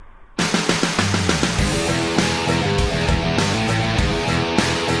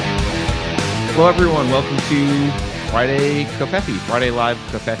Hello, everyone. Welcome to Friday Covfefe, Friday Live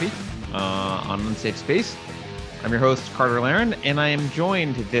Covfefe on Unsafe Space. I'm your host, Carter Laren, and I am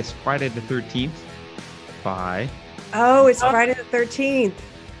joined this Friday the 13th by... Oh, it's Friday the 13th.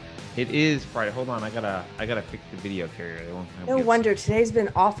 It is Friday. Hold on. I gotta fix the video carrier. No wonder. Today's been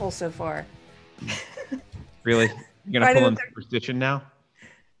awful so far. Really? You're going to pull in superstition now?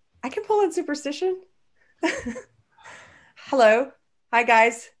 I can pull in superstition. Hello. Hi,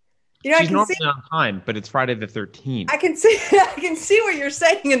 guys. You know, she's normally on time, but it's Friday the 13th. I can see what you're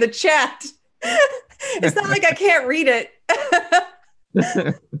saying in the chat. It's not like I can't read it.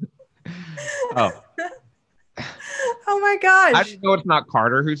 Oh. Oh my gosh. I didn't know it's not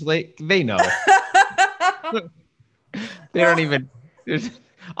Carter who's late. They know. They don't even.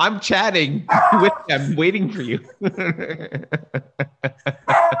 I'm chatting with them, waiting for you.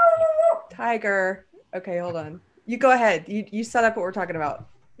 Tiger. Okay, hold on. You go ahead. You set up what we're talking about.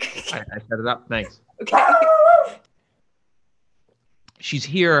 I set it up. Thanks. Okay. She's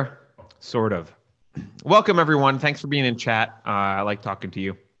here, sort of. Welcome, everyone. Thanks for being in chat. I like talking to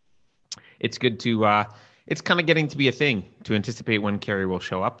you. It's good to... it's kind of getting to be a thing to anticipate when Carrie will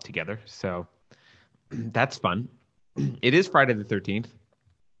show up together. So that's fun. It is Friday the 13th.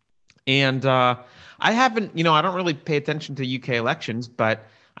 And I haven't, I don't really pay attention to UK elections, but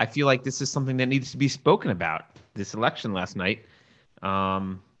I feel like this is something that needs to be spoken about, this election last night.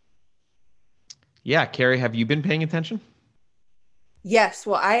 Yeah, Carrie, have you been paying attention? Yes.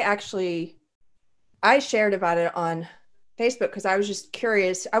 Well, I shared about it on Facebook because I was just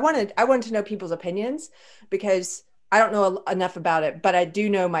curious. I wanted to know people's opinions because I don't know enough about it, but I do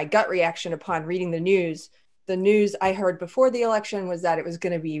know my gut reaction upon reading the news. The news I heard before the election was that it was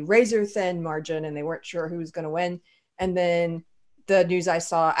going to be razor thin margin and they weren't sure who was going to win. And then the news I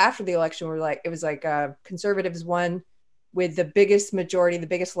saw after the election it was like conservatives won with the biggest majority, the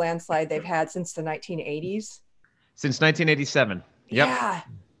biggest landslide they've had since the 1980s. Since 1987. Yep. Yeah.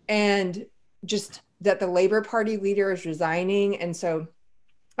 And just that the Labor Party leader is resigning. And so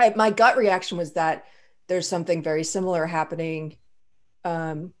my gut reaction was that there's something very similar happening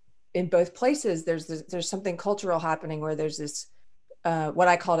in both places. There's something cultural happening where there's this, what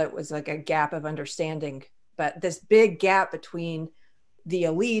I called it was like a gap of understanding, but this big gap between the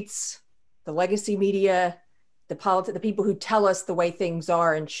elites, the legacy media, the people who tell us the way things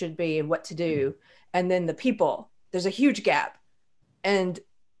are and should be and what to do. And then the people, there's a huge gap. And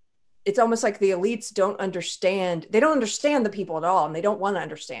it's almost like the elites don't understand. They don't understand the people at all, and they don't want to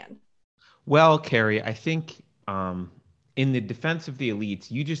understand. Well, Carrie, I think in the defense of the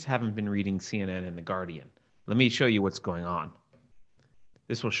elites, you just haven't been reading CNN and The Guardian. Let me show you what's going on.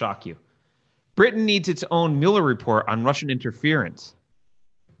 This will shock you. Britain needs its own Mueller report on Russian interference.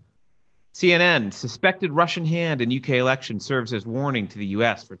 CNN, suspected Russian hand in UK election serves as warning to the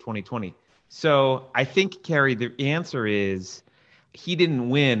US for 2020. So I think, Carrie, the answer is he didn't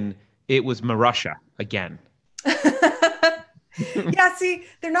win. It was Marussia again. Yeah, see,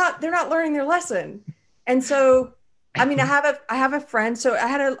 they're not learning their lesson. And so, I mean, I have a friend. So I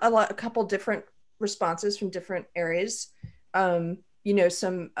had a couple different responses from different areas.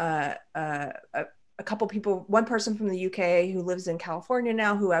 A couple people, one person from the UK who lives in California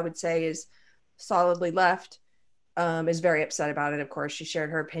now, who I would say is solidly left, is very upset about it. Of course, she shared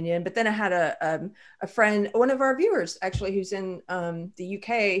her opinion. But then I had a friend, one of our viewers actually, who's in the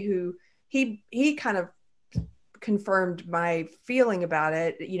UK, who he kind of confirmed my feeling about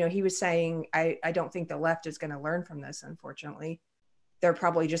it. He was saying, I don't think the left is going to learn from this, unfortunately. They're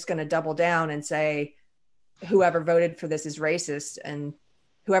probably just going to double down and say, whoever voted for this is racist, and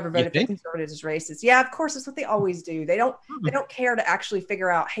whoever voted for conservatives is racist. Yeah, of course, that's what they always do. They don't care to actually figure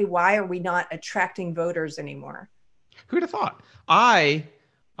out, hey, why are we not attracting voters anymore? Who'd have thought? I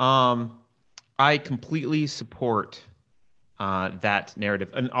completely support that narrative.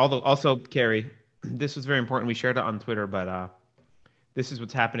 And also, Carrie, this was very important. We shared it on Twitter, but this is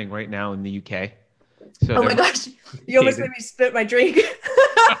what's happening right now in the UK. So oh my gosh, you almost made me spit my drink.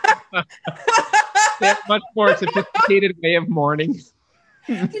 They have a much more sophisticated way of mourning.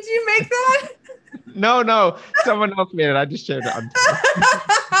 Did you make that? No. Someone else made it. I just shared it on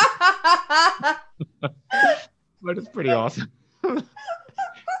Twitter. But it's pretty awesome.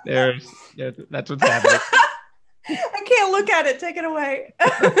 That's what's happening. I can't look at it. Take it away.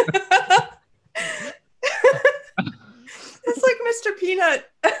 It's like Mr. Peanut.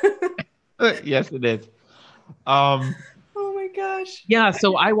 Yes, it is. Oh my gosh. Yeah,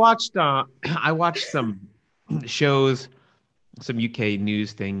 so I watched some shows, some UK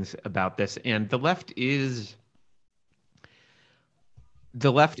news things about this, and the left is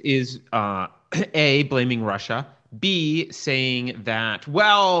A, blaming Russia, B, saying that,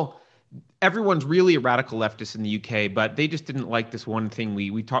 well, everyone's really a radical leftist in the UK, but they just didn't like this one thing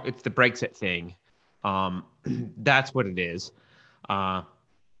we talk. It's the Brexit thing. That's what it is. Uh,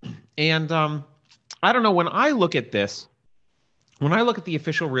 and I don't know. When I look at this, when I look at the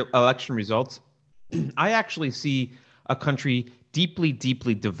official election results, I actually see a country deeply,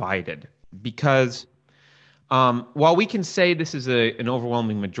 deeply divided because while we can say this is an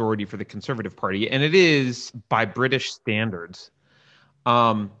overwhelming majority for the Conservative Party, and it is by British standards,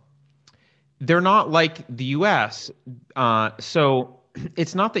 um, they're not like the US. So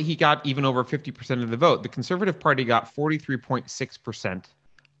it's not that he got even over 50% of the vote. The Conservative Party got 43.6%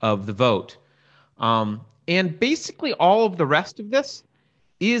 of the vote. And basically all of the rest of this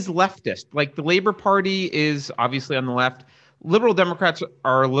is leftist. Like the Labour Party is obviously on the left. Liberal Democrats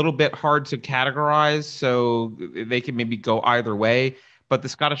are a little bit hard to categorize, so they can maybe go either way. But the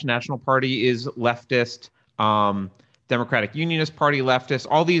Scottish National Party is leftist. Democratic Unionist Party leftist.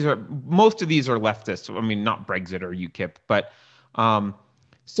 Most of these are leftist. I mean, not Brexit or UKIP, but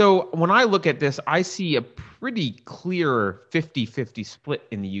so when I look at this, I see a pretty clear 50-50 split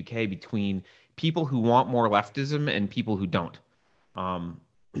in the UK between people who want more leftism and people who don't. And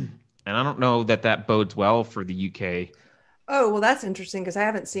I don't know that bodes well for the UK. Oh, well, that's interesting because I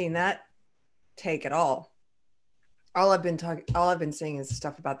haven't seen that take at all. All I've been seeing is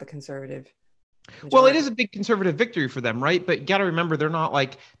stuff about the conservative majority. Well, it is a big conservative victory for them, right? But you got to remember, they're not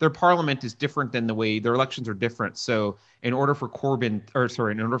like their parliament is different than the way their elections are different. So, in order for in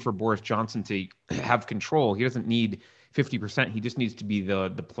order for Boris Johnson to have control, he doesn't need 50%. He just needs to be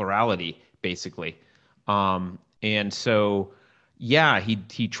the plurality, basically. And so, yeah,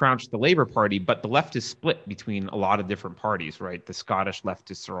 he trounced the Labour Party, but the left is split between a lot of different parties, right? The Scottish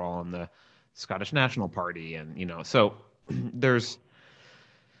leftists are all in the Scottish National Party, and so there's.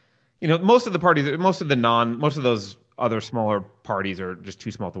 Most of those other smaller parties are just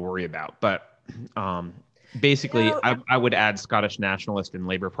too small to worry about. But basically, I would add Scottish Nationalist and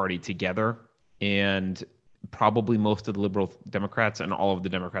Labour Party together, and probably most of the Liberal Democrats and all of the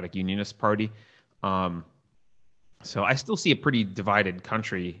Democratic Unionist Party. So I still see a pretty divided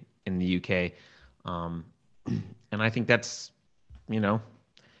country in the UK, and I think that's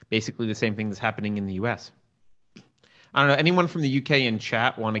basically the same thing that's happening in the US. I don't know. Anyone from the UK in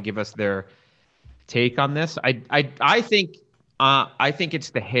chat want to give us their take on this? I think it's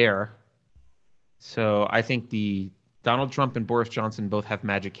the hair. So I think the Donald Trump and Boris Johnson both have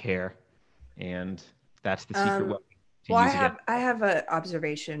magic hair, and that's the secret weapon. Well, I have an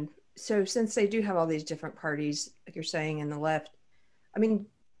observation. So since they do have all these different parties, like you're saying, in the left, I mean,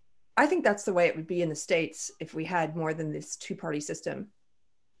 I think that's the way it would be in the States if we had more than this two-party system.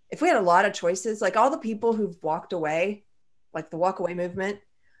 If we had a lot of choices, like all the people who've walked away, like the walk away movement,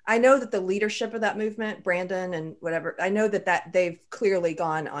 I know that the leadership of that movement, Brandon and whatever, I know that they've clearly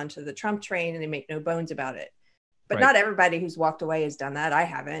gone onto the Trump train and they make no bones about it. But Not everybody who's walked away has done that. I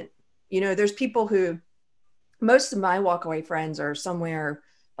haven't. There's people who, most of my walk away friends are somewhere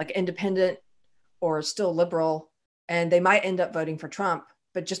like independent or still liberal, and they might end up voting for Trump,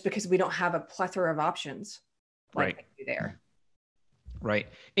 but just because we don't have a plethora of options like there. Right.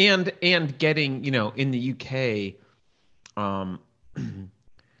 And getting, in the UK,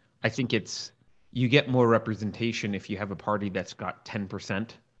 I think you get more representation if you have a party that's got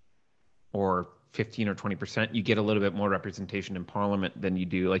 10% or 15 or 20%. You get a little bit more representation in parliament than you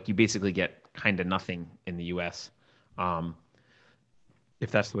do. Like you basically get kind of nothing in the US,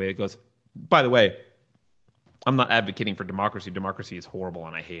 if that's the way it goes. By the way, I'm not advocating for democracy. Democracy is horrible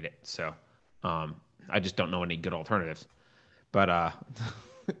and I hate it. So I just don't know any good alternatives. But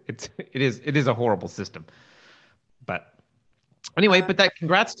it is a horrible system. But anyway,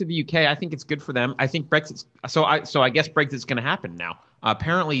 congrats to the UK. I think it's good for them. I think Brexit's so I guess Brexit's going to happen now.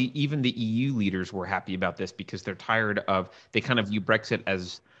 Apparently, even the EU leaders were happy about this because they're tired of they kind of view Brexit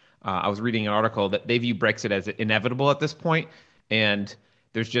as I was reading an article that they view Brexit as inevitable at this point, and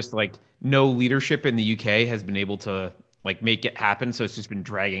there's just like no leadership in the UK has been able to like make it happen. So it's just been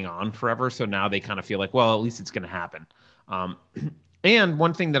dragging on forever. So now they kind of feel like, well, at least it's going to happen. And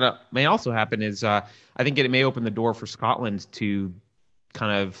one thing that may also happen is I think it may open the door for Scotland to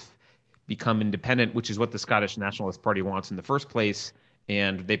kind of become independent, which is what the Scottish Nationalist Party wants in the first place.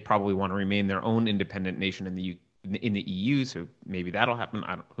 And they probably want to remain their own independent nation in the EU. So maybe that'll happen.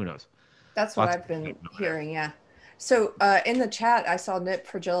 Who knows? That's what I've been hearing. Yeah. So in the chat, I saw Nip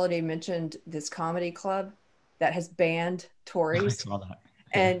Fragility mentioned this comedy club that has banned Tories. I saw that.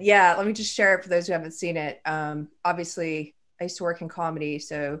 And yeah, let me just share it for those who haven't seen it. Obviously, I used to work in comedy,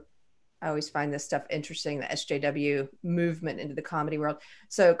 so I always find this stuff interesting, the SJW movement into the comedy world.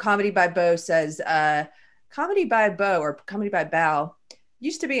 So Comedy by Bo says, Comedy by Bo or Comedy by Bao,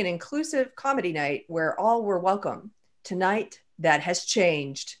 used to be an inclusive comedy night where all were welcome. Tonight, that has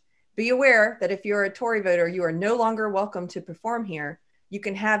changed. Be aware that if you're a Tory voter, you are no longer welcome to perform here. You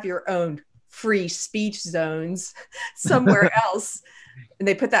can have your own free speech zones somewhere else. And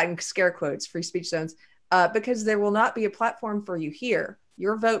they put that in scare quotes, free speech zones, because there will not be a platform for you here.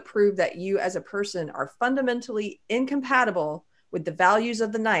 Your vote proved that you as a person are fundamentally incompatible with the values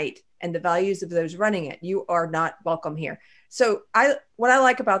of the night and the values of those running it. You are not welcome here. So what I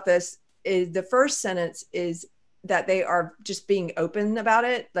like about this is the first sentence is that they are just being open about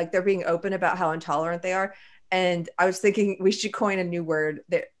it. Like they're being open about how intolerant they are. And I was thinking we should coin a new word.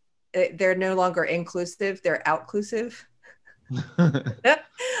 They're no longer inclusive, they're outclusive. I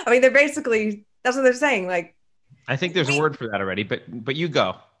mean, they're basically, that's what they're saying. Like, I think there's a word for that already, but you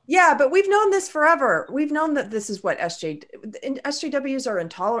go. Yeah, but we've known this forever. We've known that this is what SJWs are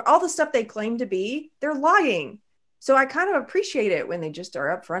intolerant. All the stuff they claim to be, they're lying. So I kind of appreciate it when they just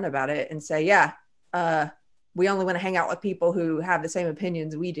are upfront about it and say, yeah, we only want to hang out with people who have the same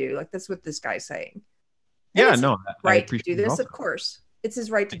opinions we do. Like that's what this guy's saying. And Yeah, no, right to do this, of course. It's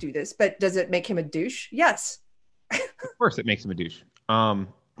his right to do this, but does it make him a douche? Yes. Of course it makes him a douche.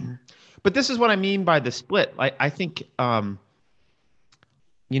 But this is what I mean by the split. I think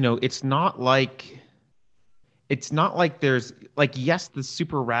it's not like there's like, yes, the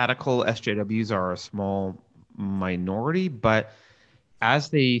super radical SJWs are a small minority, but as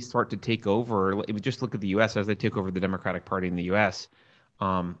they start to take over, just look at the US, as they take over the Democratic Party in the US,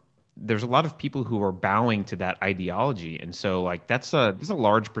 there's a lot of people who are bowing to that ideology. And so like there's a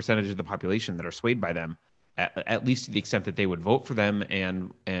large percentage of the population that are swayed by them, at least to the extent that they would vote for them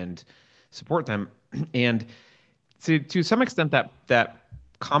and support them. And to some extent that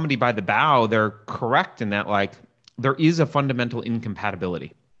comedy by the bow, they're correct in that like there is a fundamental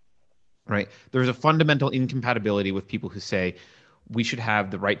incompatibility, right? There's a fundamental incompatibility with people who say we should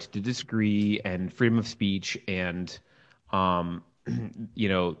have the right to disagree and freedom of speech and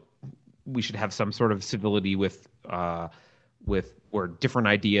we should have some sort of civility with where different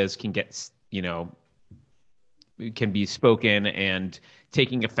ideas can get can be spoken, and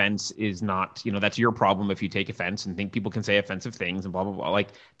taking offense is not, that's your problem if you take offense and think people can say offensive things and blah, blah, blah. Like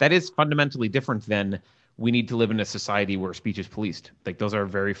that is fundamentally different than we need to live in a society where speech is policed. Like those are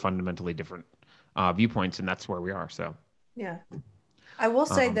very fundamentally different viewpoints, and that's where we are. So, yeah. I will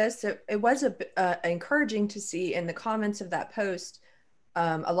say this, it was encouraging to see in the comments of that post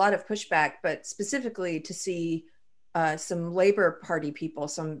a lot of pushback, but specifically to see some Labor Party people,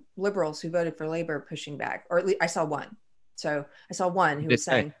 some liberals who voted for Labor pushing back, or at least I saw one. So I saw one who was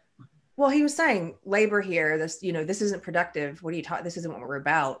saying, well, he was saying Labor here, this isn't productive. What are you talking? This isn't what we're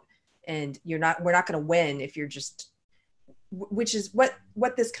about. And we're not going to win if you're just, which is what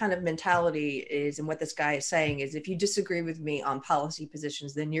this kind of mentality is. And what this guy is saying is, if you disagree with me on policy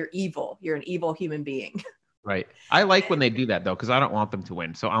positions, then you're evil. You're an evil human being. Right. I like when they do that though, because I don't want them to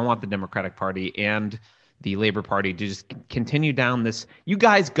win. So I want the Democratic Party and the Labor Party to just continue down this. You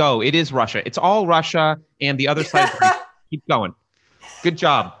guys go. It is Russia. It's all Russia, and the other side keep going. Good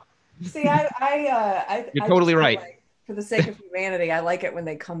job. See, you're totally right. Like, for the sake of humanity, I like it when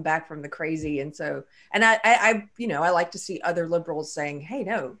they come back from the crazy, and so, and I like to see other liberals saying, "Hey,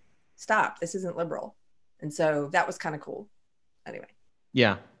 no, stop. This isn't liberal," and so that was kind of cool. Anyway.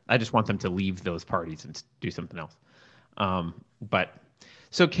 Yeah, I just want them to leave those parties and do something else. But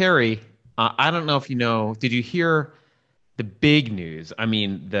so, Carrie. I don't know if you know, did you hear the big news? I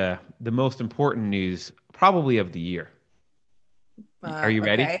mean, the most important news probably of the year. Are you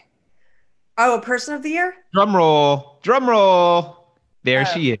ready? Okay. Oh, person of the year? Drum roll. Drum roll. There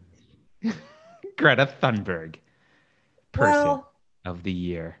she is. Greta Thunberg. Person of the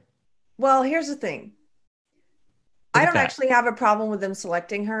year. Well, here's the thing. I don't actually have a problem with them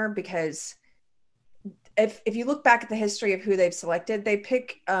selecting her, because if you look back at the history of who they've selected, they've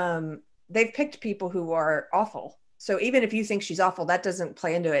picked people who are awful. So even if you think she's awful, that doesn't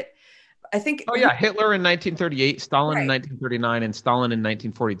play into it. I think. Oh yeah, Hitler in 1938, Stalin in 1939, and Stalin in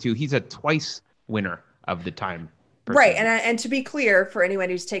 1942. He's a twice winner of the time. Right, and to be clear for anyone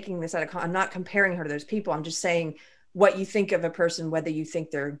who's taking this out of I'm not comparing her to those people. I'm just saying what you think of a person, whether you think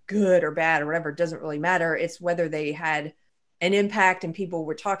they're good or bad or whatever, doesn't really matter. It's whether they had an impact and people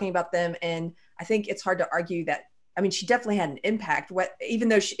were talking about them. And I think it's hard to argue that. I mean, she definitely had an impact. Even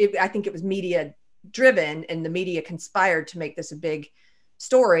though I think it was media driven and the media conspired to make this a big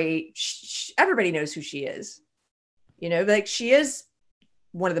story, everybody knows who she is. Like she is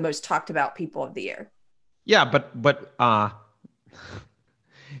one of the most talked about people of the year. Yeah, but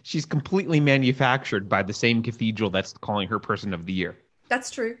she's completely manufactured by the same cathedral that's calling her person of the year.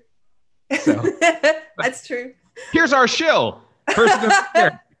 That's true. So, that's true. Here's our shill. Person of the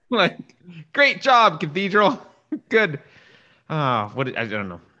year. Like, great job, Cathedral. Good. I don't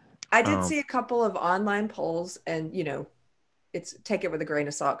know. I did Um, see a couple of online polls, and it's take it with a grain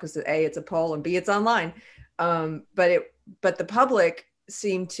of salt because A, it's a poll, and B, it's online. But the public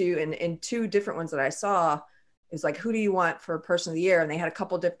seemed to, in two different ones that I saw, it was like, who do you want for person of the year? And they had a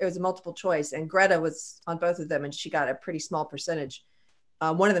couple it was a multiple choice, and Greta was on both of them, and she got a pretty small percentage.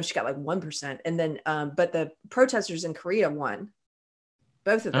 One of them she got like 1%, and then but the protesters in Korea won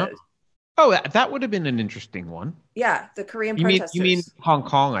both of oh, those. that would have been an interesting one. Yeah, the Korean You mean protesters. Hong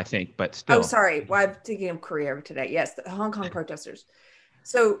Kong, I think, but Oh, still. sorry. Well, I'm thinking of Korea today. Yes, the Hong Kong protesters.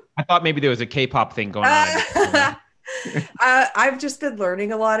 So I thought maybe there was a K-pop thing going on. uh, I've just been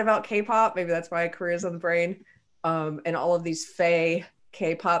learning a lot about K-pop. Maybe that's why Korea's on the brain. And all of these Faye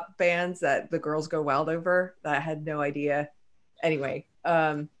K-pop bands that the girls go wild over that I had no idea. Anyway,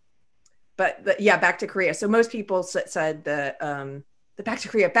 yeah, back to Korea. So most people said the back to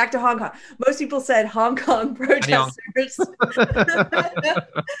Korea, back to Hong Kong. Most people said Hong Kong protesters.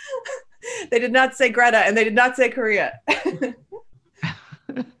 They did not say Greta, and they did not say Korea.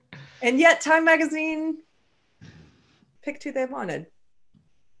 And yet Time Magazine picked who they wanted.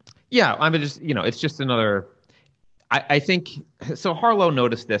 Yeah, I mean, it's just another. I think so. Harlow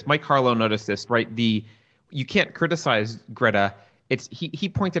noticed this. Mike Harlow noticed this, right? You can't criticize Greta. He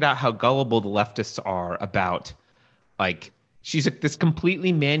pointed out how gullible the leftists are about, like, she's this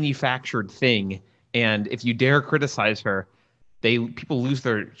completely manufactured thing, and if you dare criticize her, people lose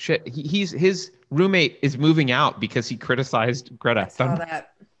their shit. His roommate is moving out because he criticized Greta I saw Thunberg.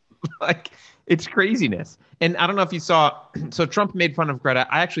 that. Like, it's craziness. And I don't know if you saw, so Trump made fun of Greta.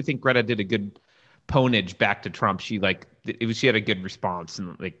 I actually think Greta did a good ponage back to Trump. She had a good response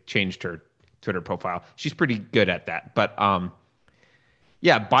and like changed her Twitter profile. She's pretty good at that. But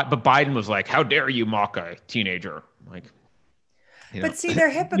yeah, but Biden was like, "How dare you mock a teenager?" Like, but see, they're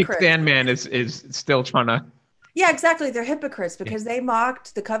Nick hypocrites. Sandman is still trying to. Yeah, exactly. They're hypocrites because they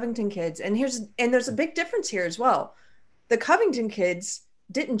mocked the Covington kids. And there's a big difference here as well. The Covington kids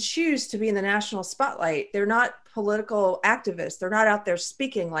didn't choose to be in the national spotlight. They're not political activists. They're not out there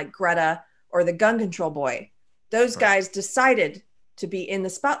speaking like Greta or the gun control boy. Those guys decided to be in the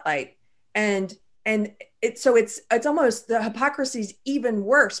spotlight. And it's almost, the hypocrisy is even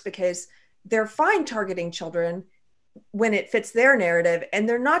worse because they're fine targeting children when it fits their narrative. And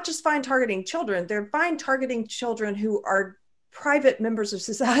they're not just fine targeting children, they're fine targeting children who are private members of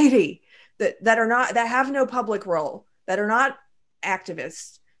society that have no public role, that are not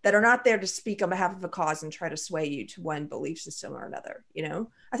activists, that are not there to speak on behalf of a cause and try to sway you to one belief system or another.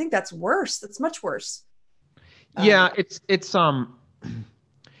 I think that's worse. That's much worse. Yeah, it's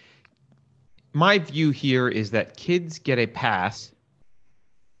my view here is that kids get a pass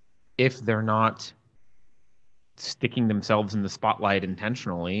if they're not sticking themselves in the spotlight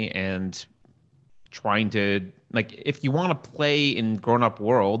intentionally and trying to, like, if you want to play in grown-up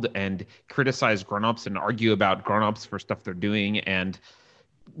world and criticize grown-ups and argue about grown-ups for stuff they're doing and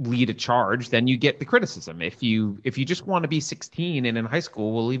lead a charge, then you get the criticism. If you just want to be 16 and in high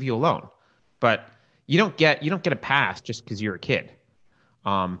school, we'll leave you alone. But you don't get a pass just because you're a kid.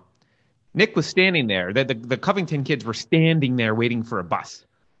 Nick was standing there. The Covington kids were standing there waiting for a bus.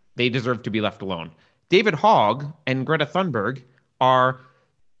 They deserve to be left alone. David Hogg and Greta Thunberg are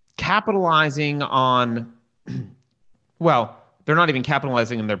capitalizing on, well, they're not even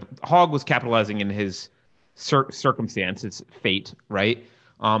capitalizing in Hogg was capitalizing in his circumstance, his fate, right?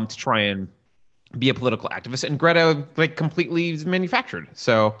 To try and be a political activist. And Greta, like, completely is manufactured.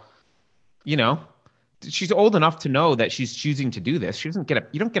 So, she's old enough to know that she's choosing to do this. You don't get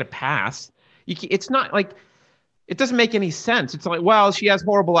a pass. It's not like, it doesn't make any sense. It's like, well, she has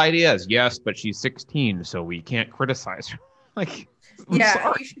horrible ideas. Yes, but she's 16, so we can't criticize her. Like,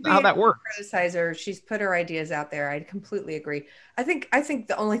 yeah, you should be how that works. Criticize her. She's put her ideas out there. I completely agree. I think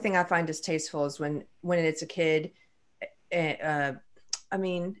the only thing I find distasteful is when it's a kid. I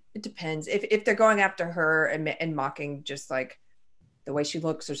mean, it depends if they're going after her and mocking just like the way she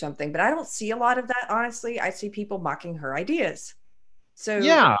looks or something. But I don't see a lot of that, honestly. I see people mocking her ideas. So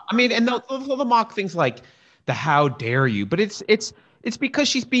yeah, I mean, and they'll mock things like the "how dare you," but it's because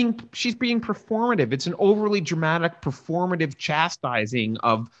she's being performative. It's an overly dramatic performative chastising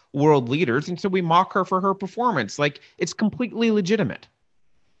of world leaders, and so we mock her for her performance. Like, it's completely legitimate.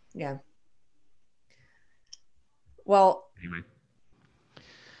 Yeah. Well, anyway.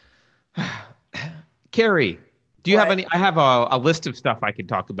 Carrie, do you have any? I have a list of stuff I could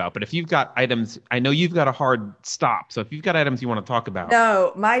talk about, but if you've got items, I know you've got a hard stop. So if you've got items you want to talk about.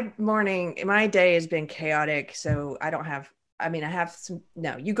 No, my day has been chaotic. So I don't have, I have some,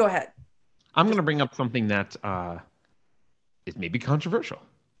 no, you go ahead. I'm going to bring up something that is maybe controversial.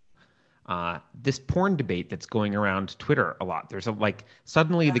 This porn debate that's going around Twitter a lot. There's a like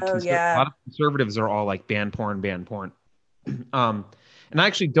suddenly Oh a lot yeah. of conservatives are all like ban porn, ban porn. Um, and I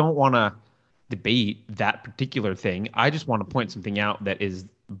actually don't want to debate that particular thing. I just want to point something out that is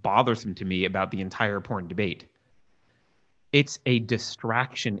bothersome to me about the entire porn debate. It's a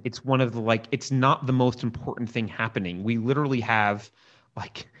distraction. It's one of the like, it's not the most important thing happening. We literally have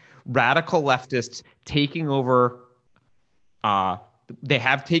like radical leftists taking over. Uh, they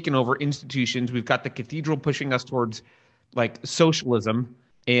have taken over institutions. We've got the cathedral pushing us towards like socialism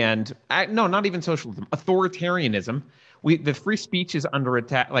and no, not even socialism, authoritarianism. The free speech is under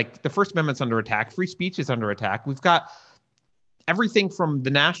attack. Like the First Amendment's under attack. Free speech is under attack. We've got everything from the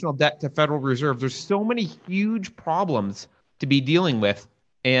national debt to Federal Reserve. There's so many huge problems to be dealing with,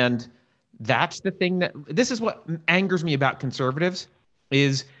 and that's the thing that this is what angers me about conservatives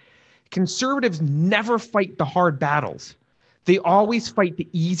is conservatives never fight the hard battles. They always fight the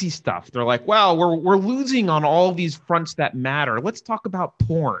easy stuff. They're like, well, we're losing on all these fronts that matter. Let's talk about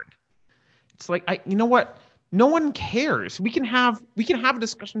porn. It's like, you know what? No one cares. We can have a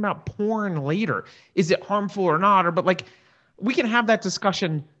discussion about porn later. Is it harmful or not? Or but like we can have that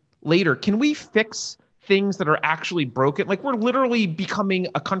discussion later. Can we fix things that are actually broken? Like we're literally becoming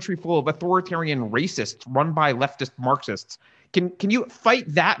a country full of authoritarian racists run by leftist Marxists. Can you fight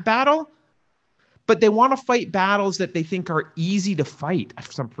that battle? But they want to fight battles that they think are easy to fight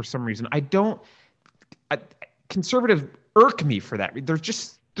for some reason. Conservatives irk me for that. They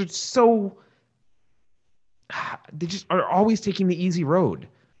just are always taking the easy road.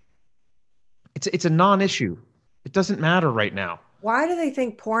 It's a non-issue. It doesn't matter right now. Why do they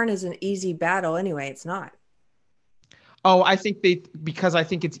think porn is an easy battle anyway? It's not. Oh, because I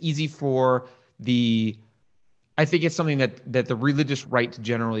think it's easy for I think it's something that the religious right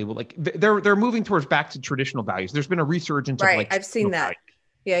generally will like. They're moving towards back to traditional values. There's been a resurgence of Right. like I've seen that. values.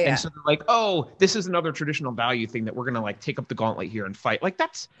 Yeah, yeah. And so they're like, oh, this is another traditional value thing that we're gonna like take up the gauntlet here and fight. Like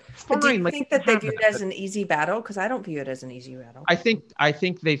that's fine. But do you like, think that they view it as an easy battle? Because I don't view it as an easy battle. I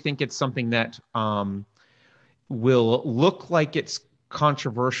think they think it's something that will look like it's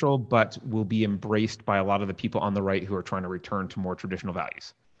controversial, but will be embraced by a lot of the people on the right who are trying to return to more traditional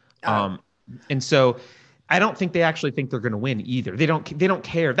values. And so I don't think they actually think they're going to win either. They don't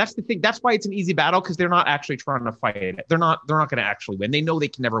care. That's the thing. That's why it's an easy battle, because they're not actually trying to fight it. They're not going to actually win. They know they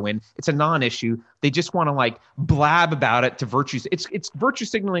can never win. It's a non-issue. They just want to like blab about it to virtue. It's virtue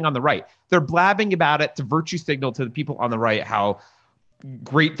signaling on the right. They're blabbing about it to virtue signal to the people on the right how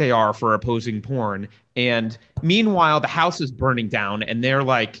great they are for opposing porn. And meanwhile, the house is burning down and they're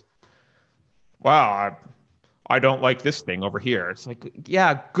like, wow, I don't like this thing over here. It's like,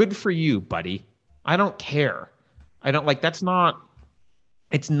 yeah, good for you, buddy. I don't care. I don't like, it's not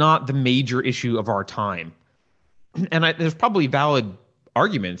the major issue of our time. And there's probably valid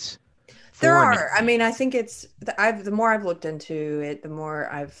arguments. There are. I mean, I think the more I've looked into it, the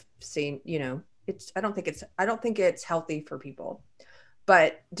more I've seen, I don't think it's healthy for people.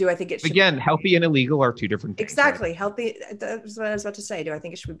 But do I think it should again, healthy and illegal are two different things. Exactly. Right? Healthy. That's what I was about to say. Do I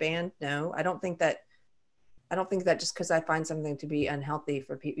think it should be banned? No, I don't think that just because I find something to be unhealthy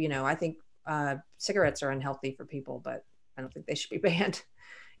for people, I think cigarettes are unhealthy for people, but I don't think they should be banned,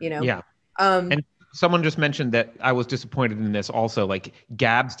 Yeah. And someone just mentioned that I was disappointed in this also, like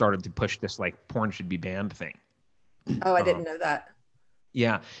Gab started to push this like porn should be banned thing. Oh, I didn't know that.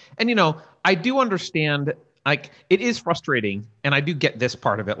 Yeah. And I do understand, like it is frustrating, and I do get this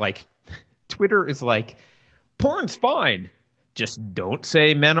part of it. Like Twitter is like, porn's fine. Just don't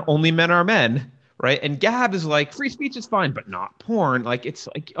say only men are men. Right. And Gab is like, free speech is fine, but not porn. Like, it's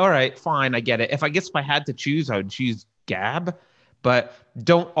like, all right, fine. I get it. If I had to choose, I would choose Gab, but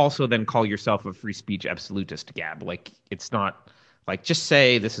don't also then call yourself a free speech absolutist, Gab. Like, it's not like, just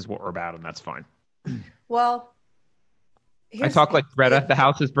say this is what we're about and that's fine. Well, I talk like Greta, the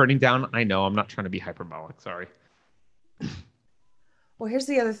house is burning down. I know, I'm not trying to be hyperbolic. Sorry. Well, here's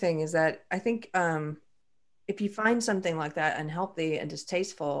the other thing is that I think if you find something like that unhealthy and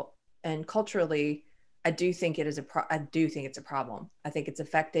distasteful, and culturally, I do think it's a problem. I think it's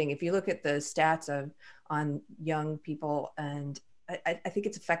affecting. If you look at the stats on young people, and I think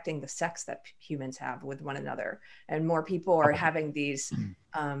it's affecting the sex that humans have with one another, and more people are having these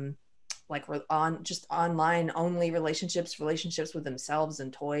like just online only relationships with themselves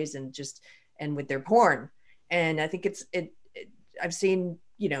and toys and with their porn. And I think I've seen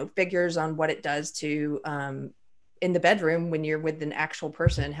figures on what it does to in the bedroom when you're with an actual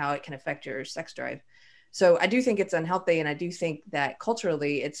person, how it can affect your sex drive. So I do think it's unhealthy. And I do think that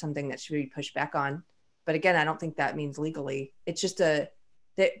culturally it's something that should be pushed back on. But again, I don't think that means legally. It's just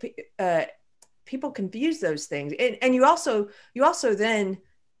people confuse those things. And you also then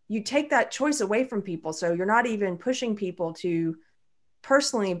you take that choice away from people. So you're not even pushing people to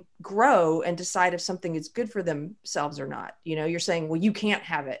personally grow and decide if something is good for themselves or not. You know, you're saying, well, you can't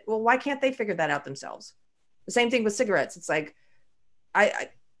have it. Well, why can't they figure that out themselves? The same thing with cigarettes. It's like, I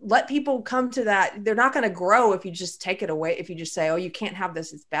let people come to that. They're not going to grow if you just take it away. If you just say, oh, you can't have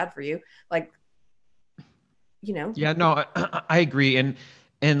this, it's bad for you. Like, you know. Yeah, no, I agree.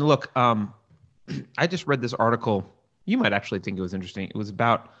 And look, I just read this article. You might actually think it was interesting.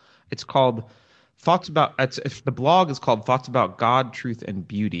 It's called Thoughts About, the blog is called Thoughts About God, Truth, and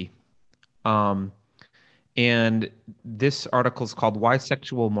Beauty. Um, and this article is called Why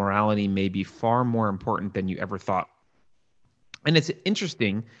Sexual Morality May Be Far More Important Than You Ever Thought. And it's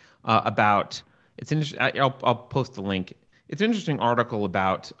interesting it's interesting. I'll post the link. It's an interesting article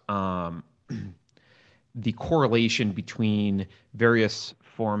about the correlation between various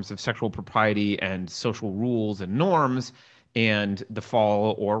forms of sexual propriety and social rules and norms and the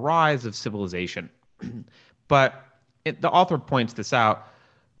fall or rise of civilization. But the author points this out.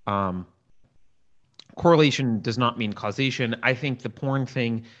 Correlation does not mean causation. I think the porn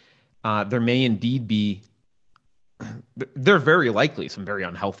thing, there may indeed be, there are very likely some very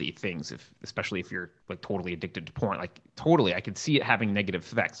unhealthy things, especially if you're like totally addicted to porn. Like totally, I could see it having negative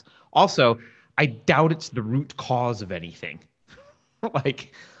effects. Also, I doubt it's the root cause of anything.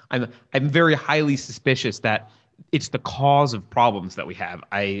 Like I'm very highly suspicious that it's the cause of problems that we have.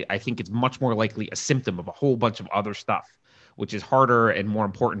 I think it's much more likely a symptom of a whole bunch of other stuff, which is harder and more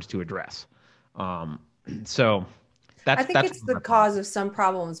important to address. So I think that's it's the cause of some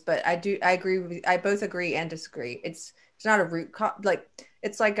problems, but I agree with, I both agree and disagree. It's not a root cause. Like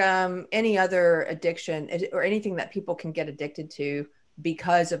it's like any other addiction or anything that people can get addicted to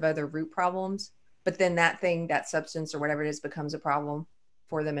because of other root problems. But then that substance or whatever it is becomes a problem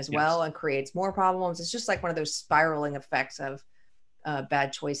for them as well yes. and creates more problems. It's just like one of those spiraling effects of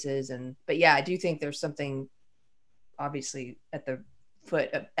bad choices. But yeah, I do think there's something obviously at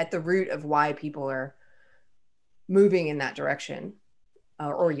the root of why people are moving in that direction,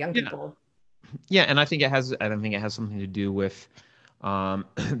 or young Yeah. people. Yeah, and I don't think it has something to do with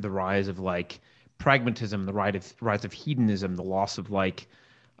the rise of like pragmatism, the rise of hedonism, the loss of like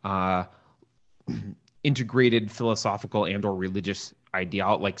uh, integrated philosophical and or religious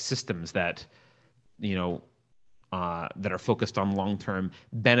like systems that you know that are focused on long-term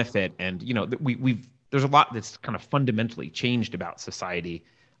benefit. And we've there's a lot that's kind of fundamentally changed about society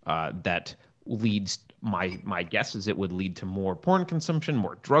that leads, my guess is it would lead to more porn consumption,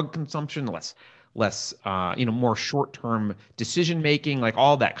 more drug consumption, less more short-term decision making, like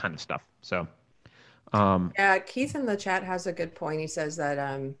all that kind of stuff. So Yeah, Keith in the chat has a good point. He says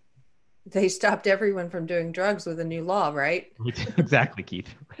that they stopped everyone from doing drugs with a new law, right? exactly, Keith.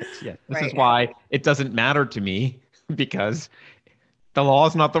 Right. Yeah, this is Right. why it doesn't matter to me because the law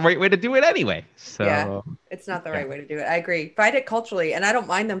is not the right way to do it anyway. Yeah, So it's not the yeah. right way to do it. I agree. Fight it culturally, and I don't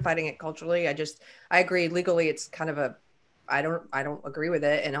mind them fighting it culturally. I agree legally. It's kind of I don't agree with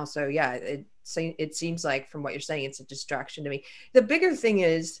it. And also, yeah, it seems like from what you're saying, it's a distraction to me. The bigger thing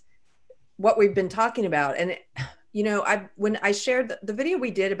is what we've been talking about, and when I shared the video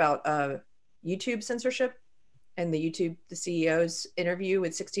we did about YouTube censorship and the CEO's interview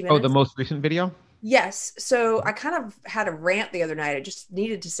with 60 Oh, the Minutes. most recent video? Yes. So I kind of had a rant the other night. I just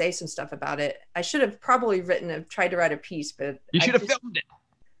needed to say some stuff about it. I should have probably tried to write a piece, but You should have filmed it.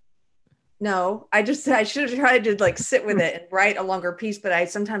 no, I should have tried to like sit with it and write a longer piece. But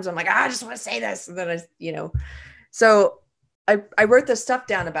I'm like, I just want to say this. And then so I wrote the stuff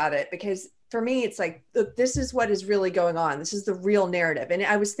down about it because for me, it's like, look, this is what is really going on. This is the real narrative. And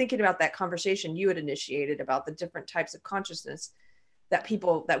I was thinking about that conversation you had initiated about the different types of consciousness that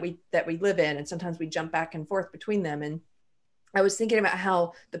people that we live in, and sometimes we jump back and forth between them. And I was thinking about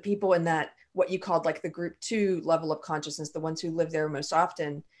how the people in that what you called like the group 2 level of consciousness, the ones who live there most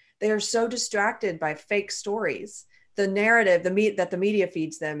often, they are so distracted by fake stories. The narrative that the media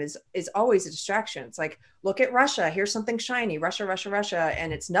feeds them is always a distraction. It's like, look at Russia, here's something shiny, Russia, Russia, Russia,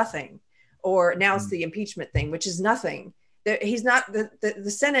 and it's nothing. Or now it's the impeachment thing, which is nothing. He's not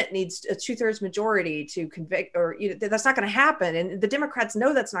the Senate needs a 2/3 majority to convict, or that's not going to happen. And the Democrats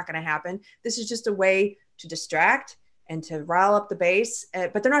know that's not going to happen. This is just a way to distract and to rile up the base,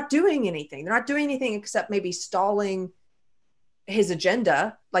 but they're not doing anything. They're not doing anything except maybe stalling his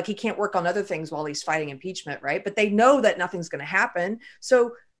agenda. Like he can't work on other things while he's fighting impeachment, right? But they know that nothing's going to happen.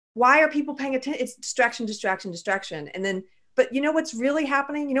 So why are people paying attention? It's distraction, distraction, distraction. And then, but you know what's really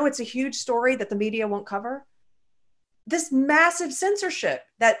happening? It's a huge story that the media won't cover. This massive censorship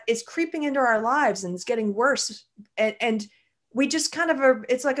that is creeping into our lives and is getting worse. And we just kind of are,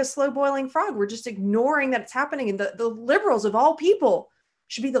 it's like a slow boiling frog. We're just ignoring that it's happening. And the liberals of all people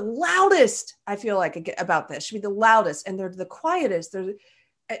should be the loudest, I feel like, about this, should be the loudest. And they're the quietest. They're,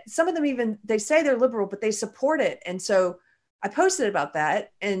 some of them even, they say they're liberal, but they support it. And so I posted about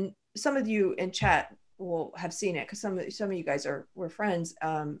that. And some of you in chat will have seen it because some of you guys were friends,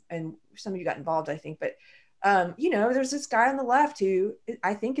 and some of you got involved, I think. But you know, there's this guy on the left who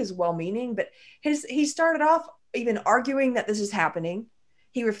I think is well-meaning, but he started off even arguing that this is happening.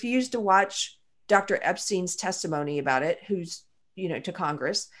 He refused to watch Dr. Epstein's testimony about it, who's, you know, to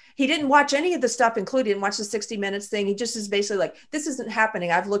Congress. He didn't watch any of the stuff included, didn't watch the 60 Minutes thing. He just is basically like, this isn't happening.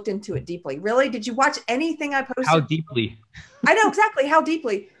 I've looked into it deeply. Really? Did you watch anything I posted? How deeply? I know exactly how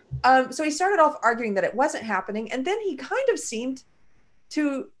deeply. So he started off arguing that it wasn't happening. And then he kind of seemed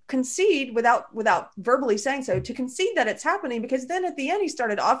to concede without verbally saying so, to concede that it's happening, because then at the end he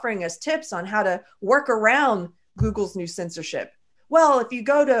started offering us tips on how to work around Google's new censorship. Well, if you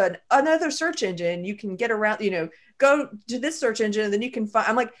go to another search engine, you can get around, you know, go to this search engine and then you can find,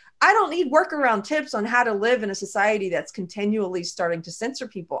 I'm like, I don't need workaround tips on how to live in a society that's continually starting to censor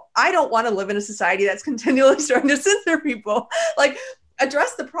people. I don't want to live in a society that's continually starting to censor people. Like,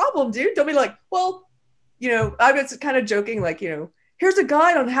 address the problem, dude. Don't be like, well, you know, I was kind of joking, like, you know, here's a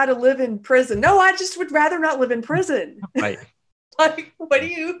guide on how to live in prison. No, I just would rather not live in prison. Right. Like, what do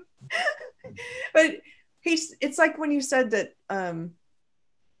you, but it's like when you said that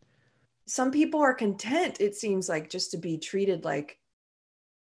some people are content, it seems like, just to be treated like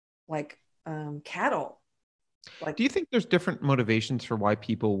cattle. Like, do you think there's different motivations for why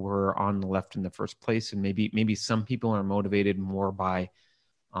people were on the left in the first place? And maybe some people are motivated more by,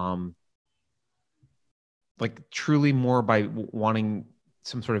 like truly more by wanting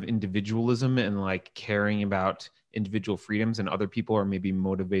some sort of individualism and like caring about individual freedoms, and other people are maybe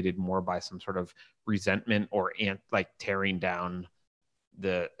motivated more by some sort of resentment or like tearing down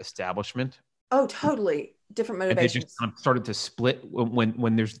the establishment? Oh, totally different motivations. And they just kind of started to split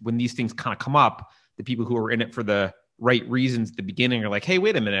when these things kind of come up. The people who are in it for the right reasons at the beginning are like, hey,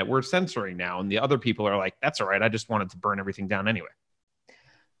 wait a minute, we're censoring now. And the other people are like, that's all right, I just wanted to burn everything down anyway.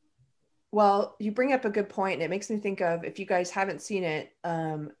 Well, you bring up a good point, and it makes me think of, if you guys haven't seen it,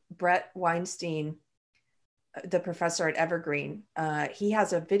 Brett Weinstein, the professor at Evergreen, he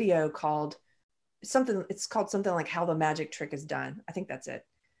has a video called something like How the Magic Trick is Done. I think that's it.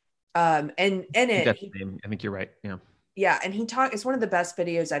 And in it, I think you're right. Yeah. Yeah. And it's one of the best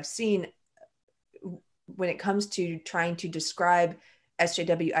videos I've seen when it comes to trying to describe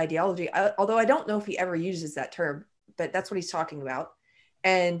SJW ideology, although I don't know if he ever uses that term, but that's what he's talking about.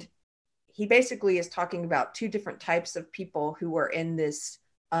 And he basically is talking about two different types of people who are in this,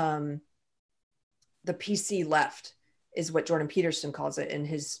 the PC left is what Jordan Peterson calls it in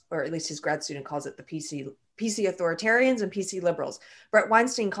his, or at least his grad student calls it, the PC authoritarians and PC liberals. Brett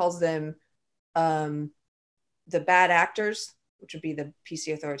Weinstein calls them the bad actors, which would be the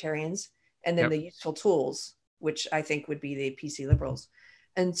PC authoritarians, and then the useful tools, which I think would be the PC liberals.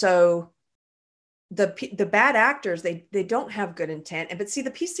 And so the bad actors, they don't have good intent. But see,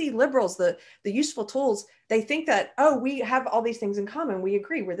 the PC liberals, the useful tools, they think that, oh, we have all these things in common. We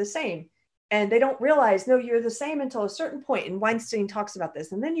agree, we're the same. And they don't realize, no, you're the same until a certain point. And Weinstein talks about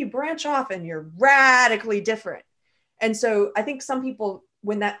this. And then you branch off and you're radically different. And so I think some people,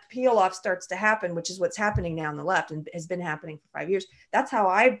 when that peel off starts to happen, which is what's happening now on the left and has been happening for 5 years, that's how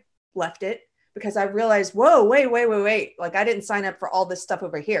I left it, because I realized, whoa, wait. Like, I didn't sign up for all this stuff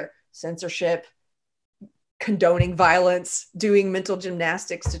over here. Censorship, condoning violence, doing mental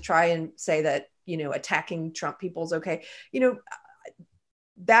gymnastics to try and say that, you know, attacking Trump people is okay. You know,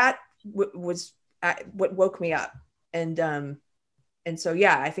 that was what woke me up. And so,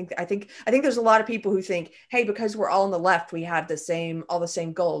 yeah, I think there's a lot of people who think, hey, because we're all on the left, we have all the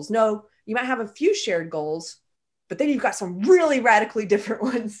same goals. No, you might have a few shared goals, but then you've got some really radically different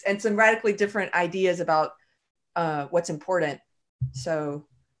ones and some radically different ideas about what's important. So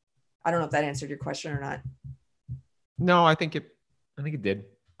I don't know if that answered your question or not. No, I think it did.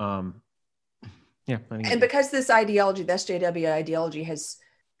 Yeah. And because this ideology, the SJW ideology, has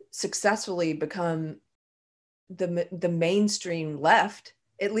successfully become the mainstream left,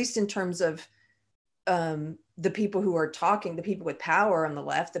 at least in terms of the people who are talking, the people with power on the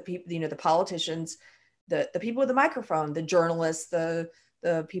left, the people, you know, the politicians, the people with the microphone, the journalists, the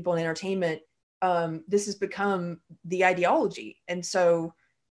people in entertainment, this has become the ideology. And so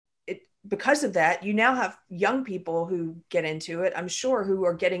because of that, you now have young people who get into it, I'm sure, who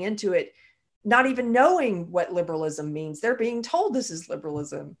are getting into it not even knowing what liberalism means. They're being told this is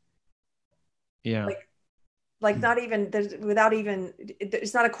liberalism. Yeah. Like, like not even there's without even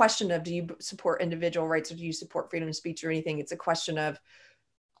it's not a question of do you support individual rights or do you support freedom of speech or anything. It's a question of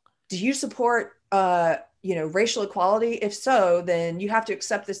do you support racial equality? If so, then you have to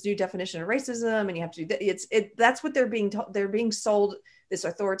accept this new definition of racism, and you have to do that's what they're being sold, this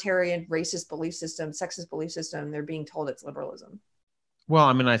authoritarian racist belief system, sexist belief system. They're being told it's liberalism. Well,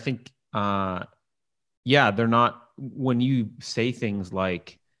 I mean, I think they're not, when you say things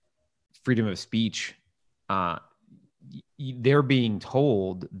like freedom of speech, they're being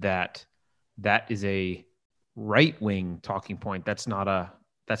told that that is a right-wing talking point. That's not a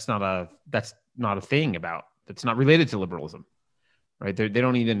thing that's not related to liberalism, right? They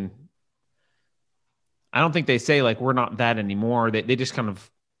don't even, I don't think they say like, we're not that anymore. They just kind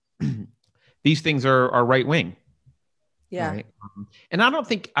of, these things are right-wing. Yeah. Right. And I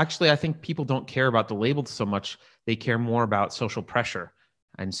think people don't care about the labels so much. They care more about social pressure.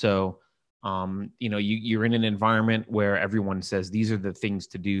 And so, you're in an environment where everyone says, these are the things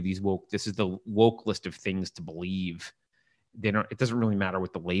to do. This is the woke list of things to believe. It doesn't really matter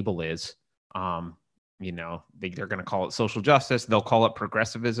what the label is. They're going to call it social justice. They'll call it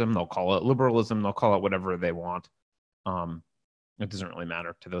progressivism. They'll call it liberalism. They'll call it whatever they want. It doesn't really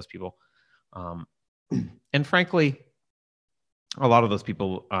matter to those people. And frankly, a lot of those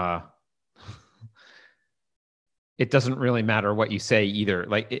people, it doesn't really matter what you say either.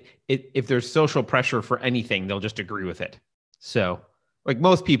 Like if there's social pressure for anything, they'll just agree with it. So like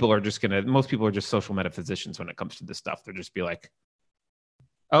most people are just social metaphysicians when it comes to this stuff. They'll just be like,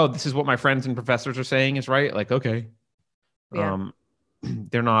 oh, this is what my friends and professors are saying is right. Like, okay. Yeah.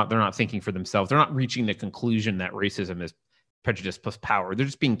 They're not thinking for themselves. They're not reaching the conclusion that racism is prejudice plus power. They're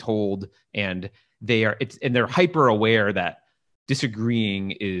just being told, and they're hyper aware that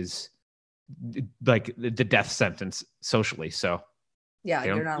disagreeing is like the death sentence socially. So yeah,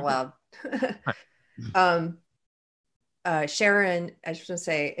 you're not allowed. Sharon, I just want to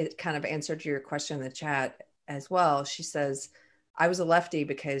say it kind of answered your question in the chat as well. She says, I was a lefty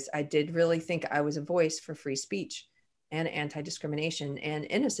because I did really think I was a voice for free speech and anti-discrimination and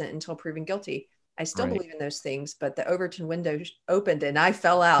innocent until proven guilty. I still believe in those things, but the Overton window opened and I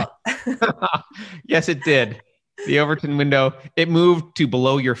fell out. Yes, it did. The Overton window, it moved to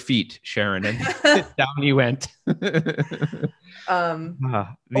below your feet, Sharon, and down you went.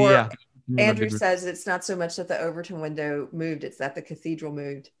 Andrew says it's not so much that the Overton window moved, it's that the cathedral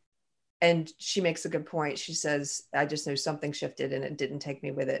moved. And she makes a good point. She says, I just know something shifted and it didn't take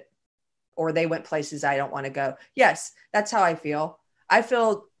me with it. Or they went places I don't want to go. Yes, that's how I feel. I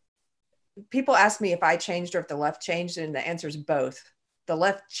feel people ask me if I changed or if the left changed, and the answer is both. The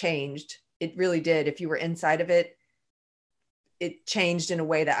left changed. It really did. If you were inside of it, it changed in a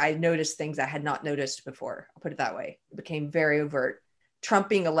way that I noticed things I had not noticed before. I'll put it that way. It became very overt. Trump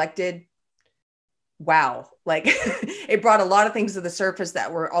being elected, wow. Like it brought a lot of things to the surface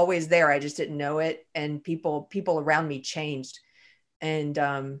that were always there. I just didn't know it. And people around me changed. And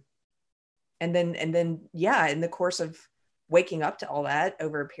then, yeah, in the course of waking up to all that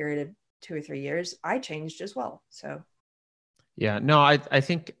over a period of 2 or 3 years, I changed as well. So. Yeah, no, I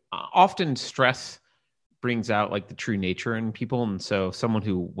think often stress brings out like the true nature in people. And so someone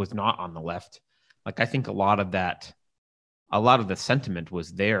who was not on the left, like I think a lot of the sentiment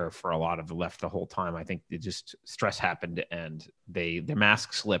was there for a lot of the left the whole time. I think it just stress happened and their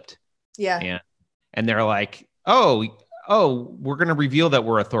mask slipped. Yeah. And they're like, oh, we're going to reveal that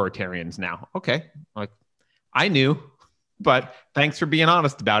we're authoritarians now. Okay. Like I knew, but thanks for being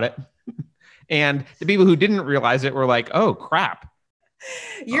honest about it. And the people who didn't realize it were like, "Oh crap!"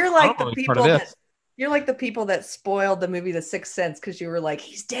 You're like the people that spoiled the movie The Sixth Sense because you were like,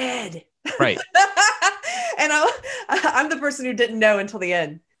 "He's dead," right? And I'm the person who didn't know until the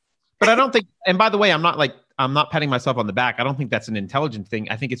end. But I don't think. And by the way, I'm not patting myself on the back. I don't think that's an intelligent thing.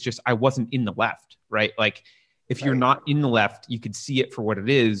 I think it's just I wasn't in the left, right? Like if you're not in the left, you could see it for what it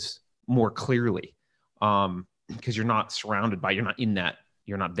is more clearly, because you're not surrounded by, you're not in that.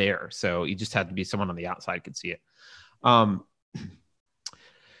 You're not there. So you just had to be someone on the outside could see it. I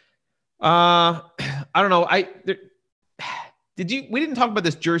don't know. We didn't talk about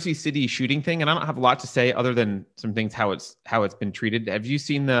this Jersey City shooting thing, and I don't have a lot to say other than some things, how it's been treated. Have you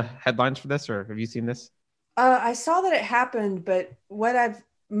seen the headlines for this, or have you seen this? I saw that it happened, but what I've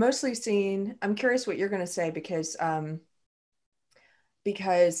mostly seen, I'm curious what you're going to say because my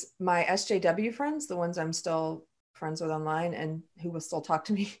SJW friends, the ones I'm still friends with online and who will still talk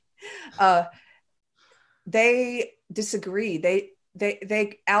to me, they disagree.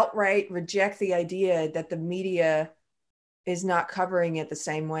 They outright reject the idea that the media is not covering it the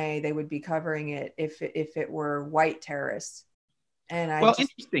same way they would be covering it if it were white terrorists. And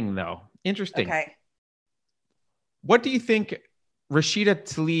interesting though. Interesting. Okay. What do you think Rashida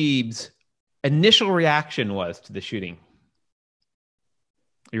Tlaib's initial reaction was to the shooting?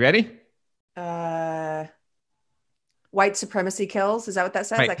 You ready? White supremacy kills. Is that what that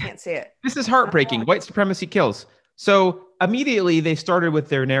says? Right. I can't see it. This is heartbreaking. White supremacy kills. So immediately they started with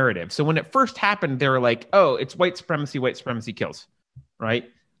their narrative. So when it first happened, they were like, oh, it's white supremacy kills, right?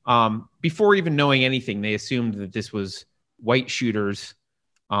 Before even knowing anything, they assumed that this was white shooters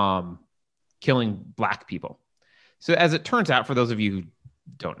killing black people. So as it turns out, for those of you who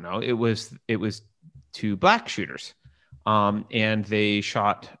don't know, it was two black shooters, and they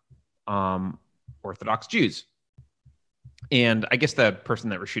shot Orthodox Jews. And I guess the person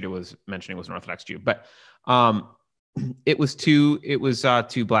that Rashida was mentioning was an Orthodox Jew, but it was two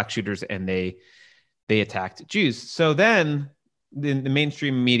black shooters, and they attacked Jews. So then the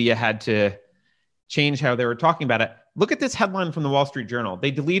mainstream media had to change how they were talking about it. Look at this headline from the Wall Street Journal.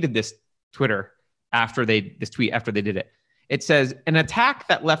 They deleted this tweet after they did it. It says, an attack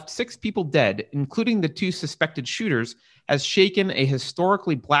that left 6 people dead, including the 2 suspected shooters, has shaken a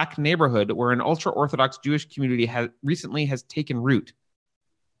historically black neighborhood where an ultra-Orthodox Jewish community recently has taken root.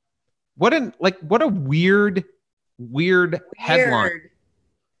 What a weird headline,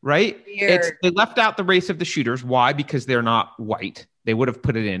 right? Weird. They left out the race of the shooters. Why? Because they're not white. They would have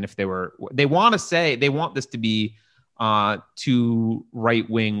put it in if they were. They want this to be 2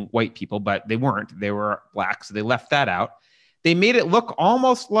 right-wing white people, but they weren't. They were black, so they left that out. They made it look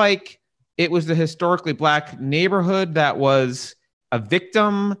almost like it was the historically black neighborhood that was a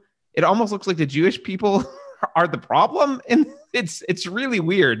victim. It almost looks like the Jewish people are the problem, and it's really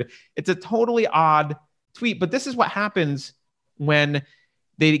weird. It's a totally odd tweet, but this is what happens when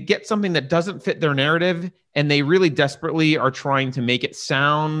they get something that doesn't fit their narrative, and they really desperately are trying to make it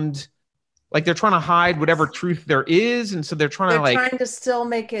sound like they're trying to hide whatever truth there is, and so they're trying to still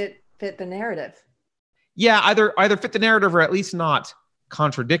make it fit the narrative. Yeah, either fit the narrative or at least not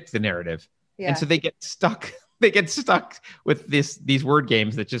contradict the narrative. Yeah. And so they get stuck. They get stuck with these word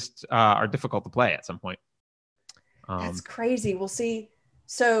games that just are difficult to play at some point. That's crazy. We'll see.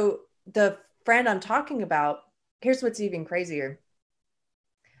 So the friend I'm talking about, here's what's even crazier.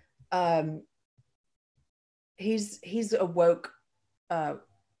 He's a woke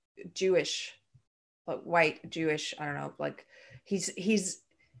Jewish, like white Jewish, I don't know, like he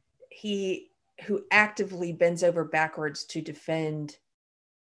who actively bends over backwards to defend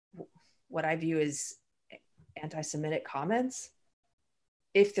what I view as anti-Semitic comments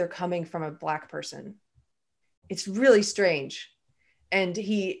if they're coming from a black person. It's really strange. And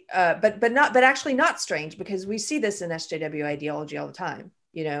he but actually not strange, because we see this in SJW ideology all the time.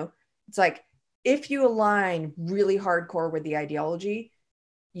 You know, it's like, if you align really hardcore with the ideology,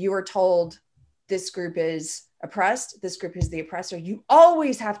 you are told this group is oppressed, this group is the oppressor. You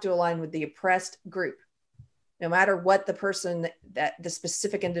always have to align with the oppressed group, no matter what the person that the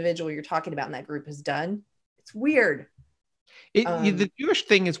specific individual you're talking about in that group has done. It's weird. The Jewish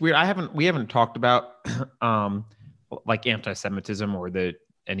thing is weird. We haven't talked about like anti-Semitism or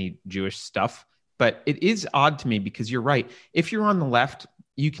any Jewish stuff, but it is odd to me, because you're right. If you're on the left,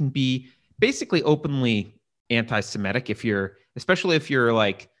 you can be basically openly anti-Semitic, especially if you're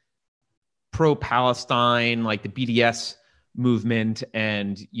like pro-Palestine, like the BDS movement,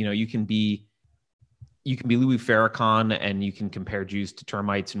 and you can be Louis Farrakhan, and you can compare Jews to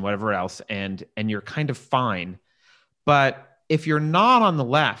termites and whatever else, and you're kind of fine. But if you're not on the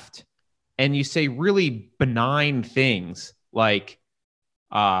left and you say really benign things like,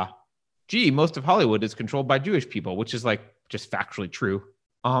 most of Hollywood is controlled by Jewish people, which is like just factually true.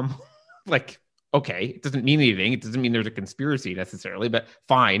 Like, okay, it doesn't mean anything. It doesn't mean there's a conspiracy necessarily, but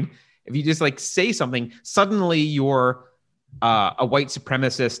fine. If you just like say something, suddenly you're a white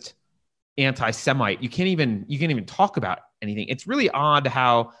supremacist anti-Semite. You can't even talk about anything. It's really odd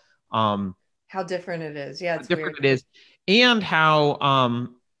how different it is. Yeah, it's different weird. it is, and how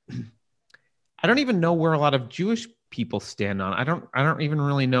I don't even know where a lot of Jewish people stand on. I don't even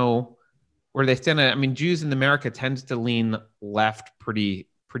really know where they stand. I mean, Jews in America tends to lean left pretty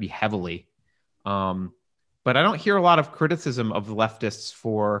heavily, but I don't hear a lot of criticism of the leftists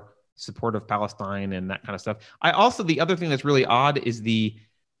for support of Palestine and that kind of stuff. The other thing that's really odd is the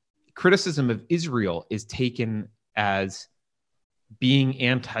criticism of Israel is taken as being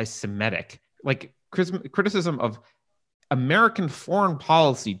anti-Semitic. Like criticism of American foreign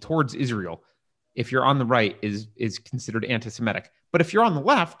policy towards Israel, if you're on the right, is considered anti-Semitic. But if you're on the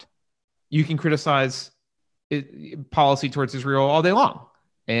left, you can criticize policy towards Israel all day long,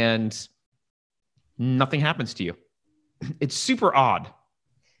 and nothing happens to you. It's super odd.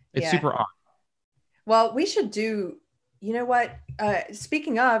 It's super odd. Well, we should do, you know what?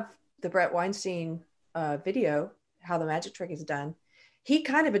 Speaking of the Brett Weinstein video, how the magic trick is done, he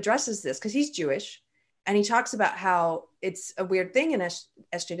kind of addresses this because he's Jewish, and he talks about how it's a weird thing in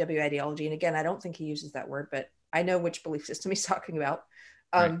SJW ideology. And again, I don't think he uses that word, but I know which belief system he's talking about.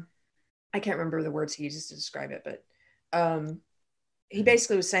 Right. I can't remember the words he uses to describe it, but he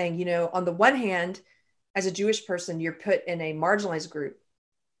basically was saying, you know, on the one hand, as a Jewish person, you're put in a marginalized group,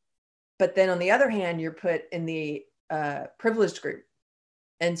 but then on the other hand, you're put in the privileged group.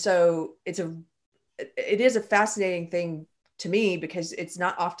 And so it is a fascinating thing to me, because it's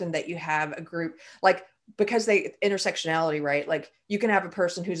not often that you have a group like, because they intersectionality, right? Like you can have a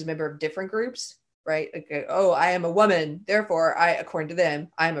person who's a member of different groups, right? Like, oh, I am a woman, therefore I, according to them,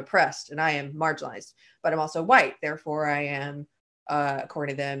 I am oppressed and I am marginalized, but I'm also white, therefore I am,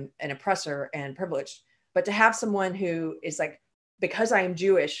 according to them, an oppressor and privileged. But to have someone who is like, because I am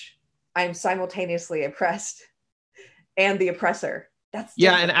Jewish, I am simultaneously oppressed and the oppressor. That's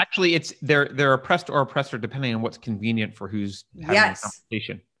different. And actually, it's they're oppressed or oppressor depending on what's convenient for who's having the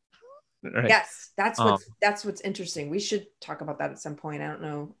conversation. Right? Yes, that's what's interesting. We should talk about that at some point. I don't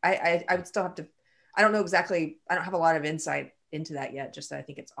know. I would still have to. I don't know exactly. I don't have a lot of insight into that yet. Just that I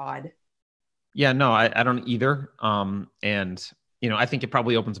think it's odd. Yeah, no, I don't either. And you know, I think it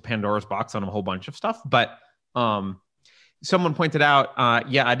probably opens a Pandora's box on a whole bunch of stuff. But someone pointed out,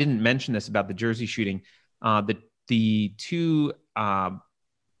 yeah, I didn't mention this about the Jersey shooting. The two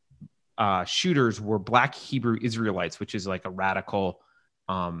shooters were Black Hebrew Israelites, which is like a radical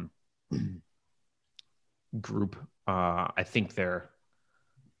group. I think I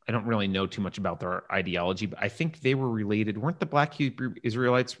don't really know too much about their ideology, but I think they were related. Weren't the Black Hebrew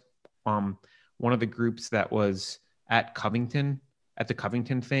Israelites one of the groups that was at the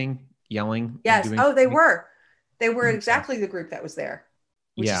Covington thing, yelling? Yes. They were. They were exactly the group that was there,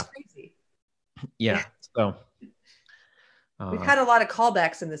 which is crazy. Yeah. So we've had a lot of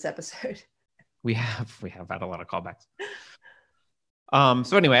callbacks in this episode. We have had a lot of callbacks.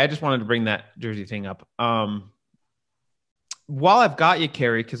 So anyway, I just wanted to bring that Jersey thing up. While I've got you,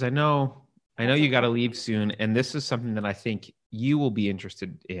 Carrie, because I know you got to leave soon, and this is something that I think you will be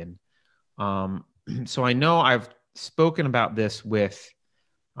interested in. So I know I've spoken about this with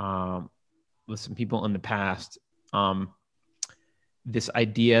some people in the past. This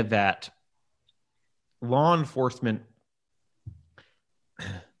idea that law enforcement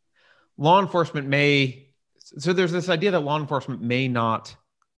may. So there's this idea that law enforcement may not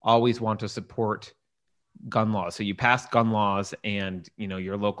always want to support gun laws. So you pass gun laws, and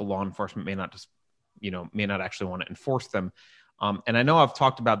your local law enforcement may not actually want to enforce them. And I know I've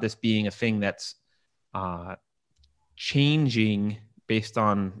talked about this being a thing that's changing based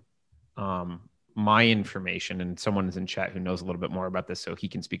on my information, and someone is in chat who knows a little bit more about this, so he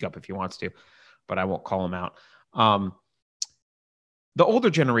can speak up if he wants to, but I won't call him out. The older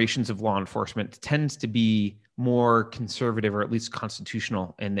generations of law enforcement tends to be more conservative, or at least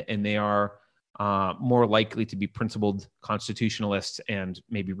constitutional, and they are more likely to be principled constitutionalists and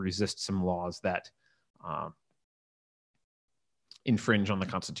maybe resist some laws that infringe on the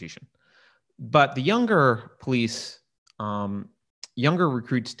Constitution. But the younger police, younger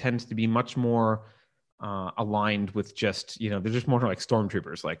recruits tend to be much more aligned with just, they're just more like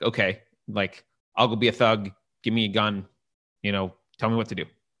stormtroopers. Like, okay, like I'll go be a thug, give me a gun, tell me what to do.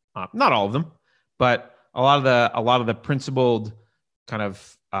 Not all of them, but a lot of the principled kind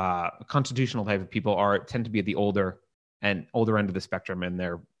of constitutional type of people tend to be at the older end of the spectrum, and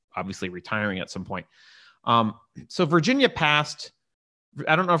they're obviously retiring at some point. So Virginia passed,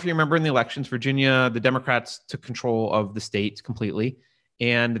 I don't know if you remember, in the elections, Virginia, the Democrats took control of the state completely,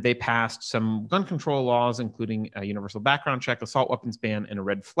 and they passed some gun control laws, including a universal background check, assault weapons ban, and a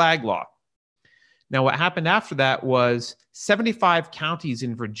red flag law. Now, what happened after that was 75 counties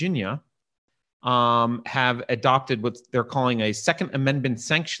in Virginia have adopted what they're calling a Second Amendment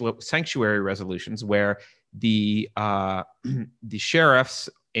sanctuary resolutions, where the sheriffs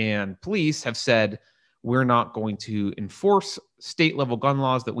and police have said, we're not going to enforce state-level gun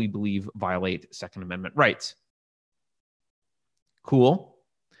laws that we believe violate Second Amendment rights. Cool.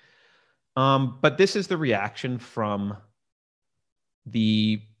 But this is the reaction from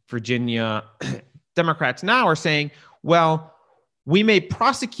the Virginia Democrats now, are saying, well, we may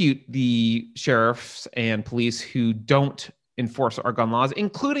prosecute the sheriffs and police who don't enforce our gun laws,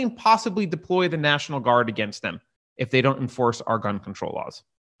 including possibly deploy the National Guard against them if they don't enforce our gun control laws.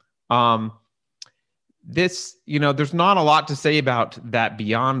 There's not a lot to say about that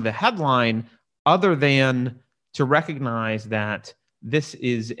beyond the headline, other than to recognize that this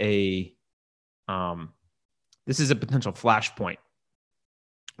is a potential flashpoint,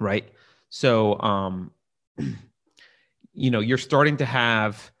 right? So, you're starting to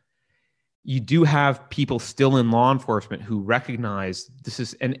have you do have people still in law enforcement who recognize this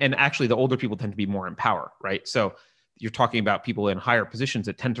is, and actually the older people tend to be more in power, right? So you're talking about people in higher positions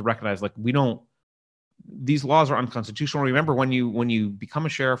that tend to recognize, like, these laws are unconstitutional. Remember, when you become a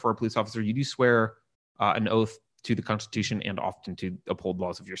sheriff or a police officer, you do swear an oath to the Constitution and often to uphold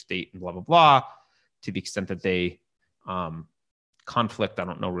laws of your state and blah, blah, blah, to the extent that they conflict. I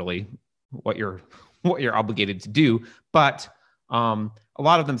don't know really what you're obligated to do, but a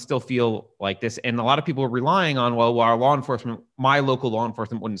lot of them still feel like this. And a lot of people are relying on, well, our law enforcement, my local law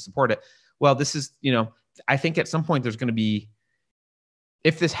enforcement wouldn't support it. Well, this is, I think at some point there's going to be,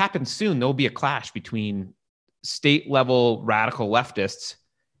 if this happens soon, there'll be a clash between state level radical leftists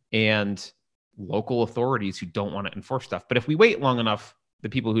and local authorities who don't want to enforce stuff. But if we wait long enough, the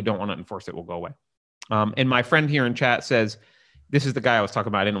people who don't want to enforce it will go away. And my friend here in chat says, this is the guy I was talking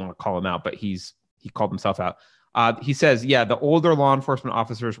about. I didn't want to call him out, but he called himself out. He says, yeah, the older law enforcement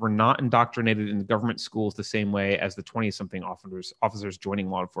officers were not indoctrinated in the government schools the same way as the 20-something officers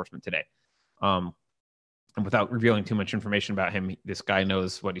joining law enforcement today. And without revealing too much information about him, this guy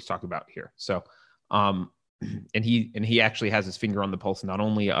knows what he's talking about here. So, and he actually has his finger on the pulse, not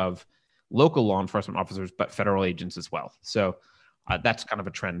only of local law enforcement officers, but federal agents as well. So that's kind of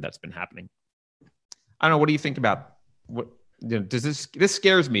a trend that's been happening. I don't know. What do you think about what, does this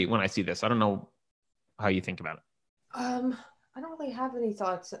scares me when I see this? I don't know how you think about it. I don't really have any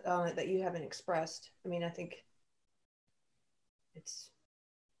thoughts on it that you haven't expressed. I mean, I think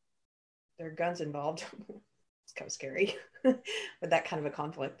there are guns involved. It's kind of scary with that kind of a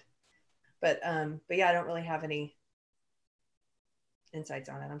conflict. But yeah, I don't really have any insights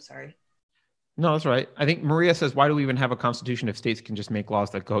on it. I'm sorry. No, that's right. I think Maria says, why do we even have a constitution if states can just make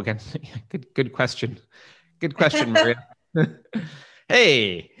laws that go against it? Good question. Good question, Maria.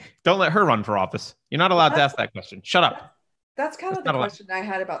 Hey, don't let her run for office. You're not allowed to ask that question. Shut up. That's kind of the question I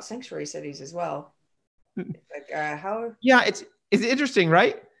had about sanctuary cities as well. Like how? Yeah, it's interesting,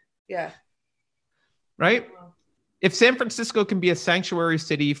 right? Yeah. Right? If San Francisco can be a sanctuary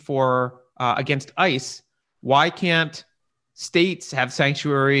city for against ICE, why can't states have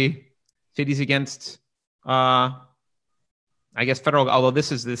sanctuary cities against I guess federal, although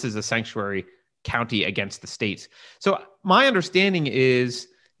this is a sanctuary county against the states. So my understanding is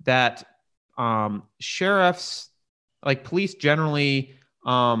that sheriffs, like police generally,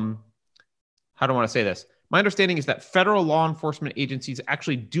 how do I want to say this? My understanding is that federal law enforcement agencies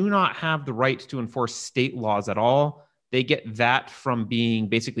actually do not have the right to enforce state laws at all. They get that from being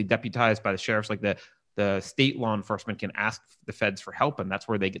basically deputized by the sheriffs. Like the state law enforcement can ask the feds for help, and that's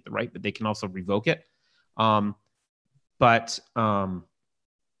where they get the right, but they can also revoke it. But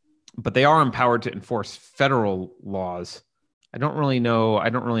they are empowered to enforce federal laws. I don't really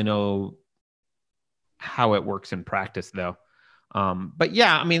know how it works in practice, though. But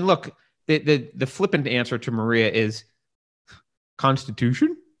yeah, I mean, look, the flippant answer to Maria is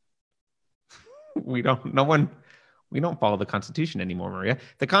Constitution. We don't follow the Constitution anymore, Maria.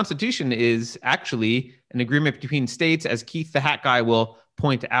 The Constitution is actually an agreement between states, as Keith the Hat Guy will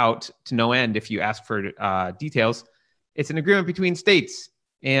point out to no end if you ask for details. It's an agreement between states,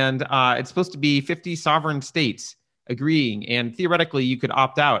 and it's supposed to be 50 sovereign states agreeing. And theoretically, you could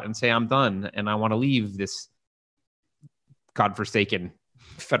opt out and say, I'm done, and I want to leave this godforsaken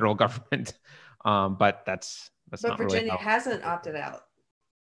federal government. But that's but not Virginia really hasn't opted out.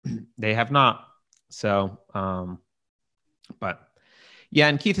 They have not. So, but yeah,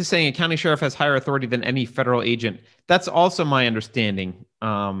 and Keith is saying a county sheriff has higher authority than any federal agent. That's also my understanding.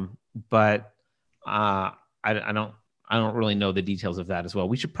 But I don't really know the details of that as well.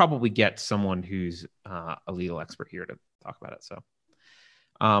 We should probably get someone who's a legal expert here to talk about it. So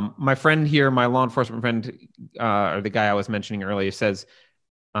my friend here, my law enforcement friend, or the guy I was mentioning earlier, says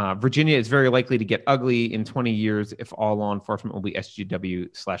Virginia is very likely to get ugly in 20 years if all law enforcement will be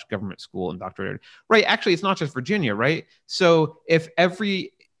SJW/government school indoctrinated. Right. Actually, it's not just Virginia, right? So if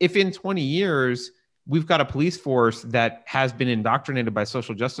in 20 years we've got a police force that has been indoctrinated by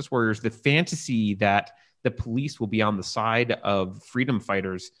social justice warriors, the fantasy that the police will be on the side of freedom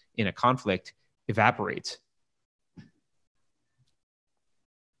fighters in a conflict evaporates.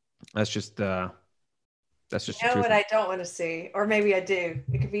 That's just you know what I don't want to see, or maybe I do.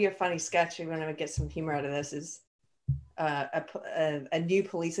 It could be a funny sketch. We want to get some humor out of this. Is a new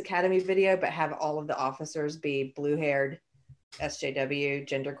police academy video, but have all of the officers be blue-haired SJW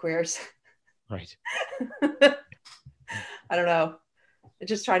genderqueers. Right. I don't know. I'm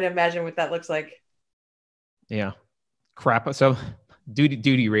just trying to imagine what that looks like. Yeah. Crap. So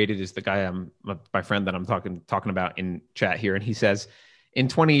Duty Rated is the guy my friend that I'm talking about in chat here, and he says, in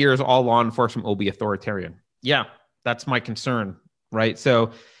 20 years, all law enforcement will be authoritarian. Yeah, that's my concern, right?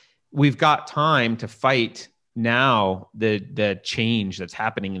 So we've got time to fight now the change that's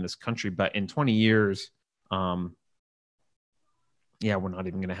happening in this country. But in 20 years, yeah, we're not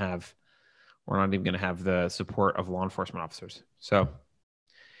even going to have the support of law enforcement officers. So,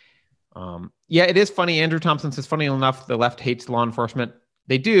 yeah, it is funny. Andrew Thompson says, funny enough, the left hates law enforcement.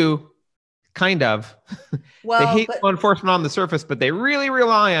 They do, kind of. Well, they hate law enforcement on the surface, but they really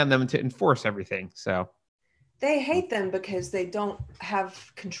rely on them to enforce everything. So they hate them because they don't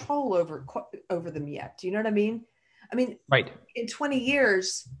have control over them yet. Do you know what I mean? I mean, right. In 20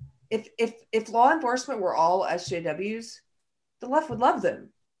 years, if law enforcement were all SJWs, the left would love them,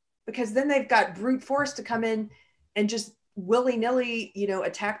 because then they've got brute force to come in and just willy-nilly,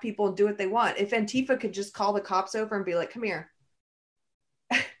 attack people and do what they want. If Antifa could just call the cops over and be like, come here,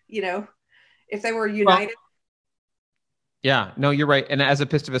 if they were united. Well, yeah, no, you're right. And as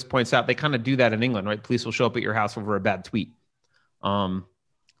Epistovus points out, they kind of do that in England, right? Police will show up at your house over a bad tweet. A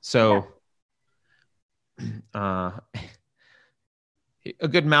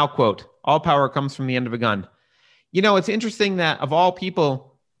good Mao quote, all power comes from the end of a gun. It's interesting that of all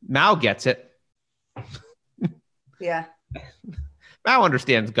people, Mao gets it. Yeah. Mao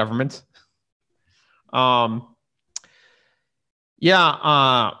understands government. By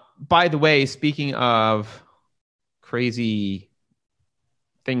the way, speaking of crazy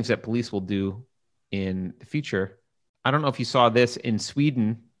things that police will do in the future, I don't know if you saw this in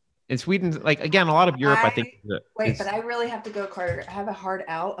Sweden. In Sweden, like, again, a lot of Europe, I think. But I really have to go, Carter. I have a hard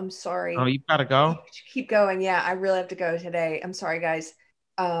out. I'm sorry. Oh, you've got to go? Keep going. Yeah, I really have to go today. I'm sorry, guys.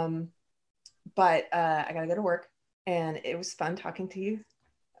 But I got to go to work, and it was fun talking to you.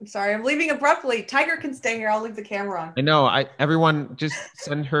 I'm sorry. I'm leaving abruptly. Tiger can stay here. I'll leave the camera on. I know. Everyone just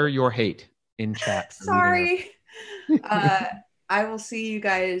send her your hate in chat. Sorry. I will see you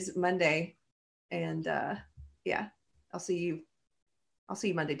guys Monday. And yeah, I'll see you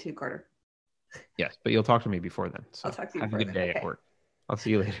Monday too, Carter. Yes, but you'll talk to me before then. So I'll talk to you. Have a good day at work. I'll see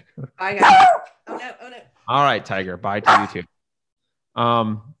you later. Bye, guys. Oh no. All right, Tiger. Bye to you too.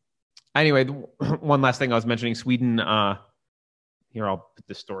 Anyway, one last thing I was mentioning, Sweden. Here, I'll put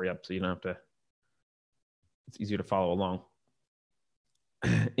this story up so you don't have to. It's easier to follow along.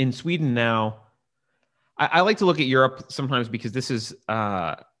 In Sweden now, I like to look at Europe sometimes because this is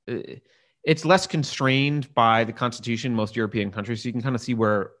it's less constrained by the constitution, most European countries. So you can kind of see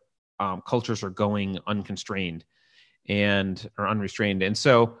where cultures are going unconstrained or unrestrained. And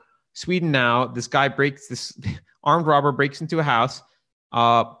so Sweden now, this armed robber breaks into a house,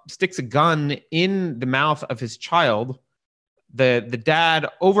 sticks a gun in the mouth of his child. The dad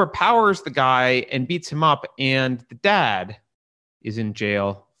overpowers the guy and beats him up, and the dad is in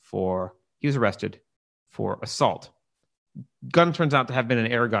jail he was arrested for assault. Gun turns out to have been an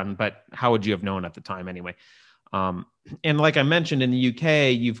air gun, but how would you have known at the time anyway? And like I mentioned, in the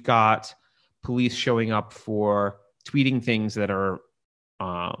UK, you've got police showing up for tweeting things that are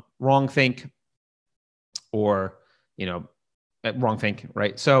wrong think, or, wrong think,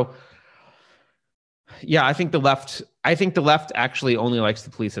 right? So, yeah, I think the left actually only likes the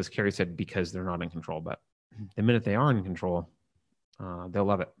police, as Carrie said, because they're not in control. But the minute they are in control, they'll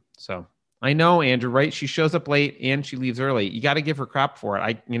love it. So I know, Andrew, right? She shows up late and she leaves early. You got to give her crap for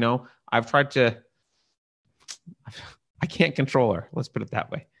it. I've tried to. I can't control her. Let's put it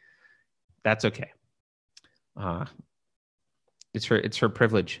that way. That's okay. It's her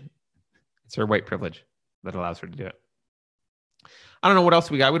privilege. It's her white privilege that allows her to do it. I don't know what else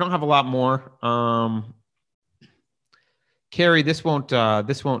we got. We don't have a lot more. Carrie, this won't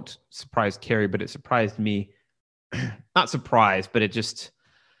surprise Carrie, but it surprised me. Not surprised, but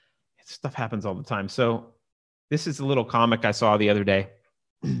stuff happens all the time. So this is a little comic I saw the other day.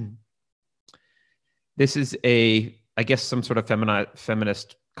 This is I guess some sort of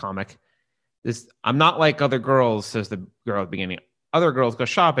feminist comic. I'm not like other girls, says the girl at the beginning. Other girls go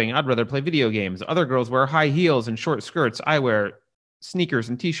shopping. I'd rather play video games. Other girls wear high heels and short skirts. I wear sneakers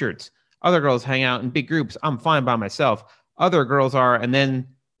and t-shirts. Other girls hang out in big groups. I'm fine by myself. Other girls are, and then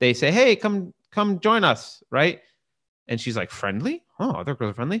they say, hey, come join us, right? And she's like, friendly? Oh, other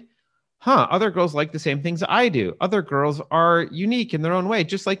girls are friendly? Huh, other girls like the same things I do. Other girls are unique in their own way,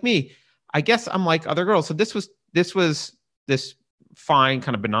 just like me. I guess I'm like other girls. So this was this fine,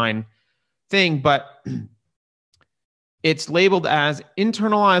 kind of benign thing, but it's labeled as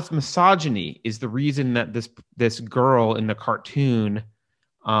internalized misogyny is the reason that this girl in the cartoon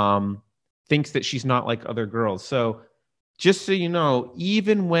thinks that she's not like other girls. So just so you know,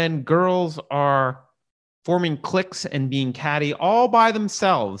 even when girls are forming cliques and being catty all by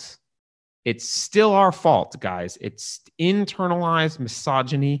themselves, it's still our fault, guys. It's internalized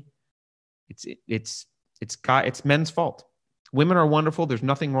misogyny. It's men's fault. Women are wonderful. There's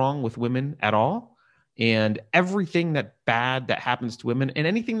nothing wrong with women at all. And everything that bad that happens to women and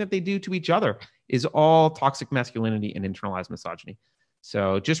anything that they do to each other is all toxic masculinity and internalized misogyny.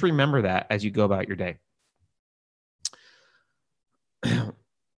 So just remember that as you go about your day.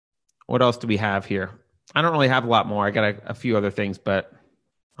 What else do we have here? I don't really have a lot more. I got a few other things, but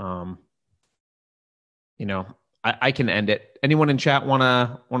I can end it. Anyone in chat want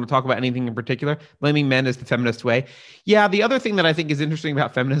to talk about anything in particular? Blaming men is the feminist way. Yeah, the other thing that I think is interesting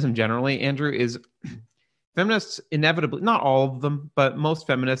about feminism generally, Andrew, is feminists inevitably, not all of them, but most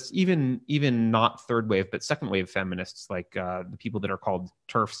feminists, even not third wave, but second wave feminists, like the people that are called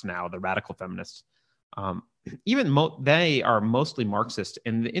TERFs now, the radical feminists, they are mostly Marxist.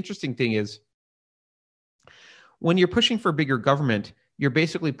 And the interesting thing is, when you're pushing for bigger government, you're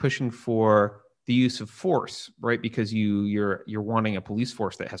basically pushing for the use of force, right? Because you're wanting a police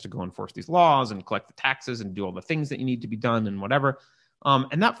force that has to go enforce these laws and collect the taxes and do all the things that you need to be done and whatever.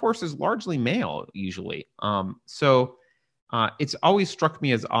 And that force is largely male usually. So it's always struck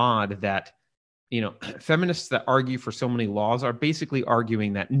me as odd that, feminists that argue for so many laws are basically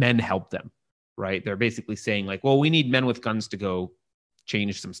arguing that men help them, right? They're basically saying like, well, we need men with guns to go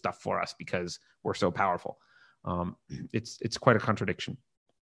change some stuff for us because we're so powerful. It's quite a contradiction.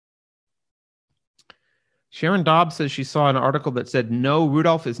 Sharon Dobbs says she saw an article that said, no,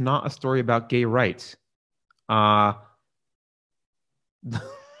 Rudolph is not a story about gay rights. I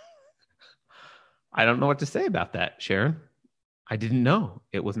don't know what to say about that, Sharon. I didn't know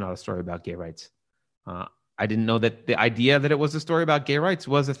it was not a story about gay rights. I didn't know that the idea that it was a story about gay rights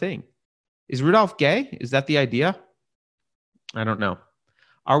was a thing. Is Rudolph gay? Is that the idea? I don't know.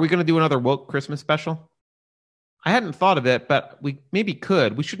 Are we going to do another woke Christmas special? I hadn't thought of it, but we maybe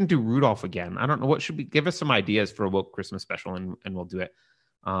could. We shouldn't do Rudolph again. I don't know. What should we give us some ideas for a woke Christmas special, and we'll do it.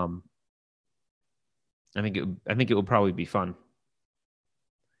 I think it will probably be fun.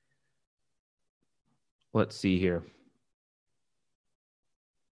 Let's see here.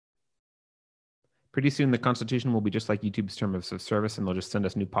 Pretty soon, the Constitution will be just like YouTube's terms of service, and they'll just send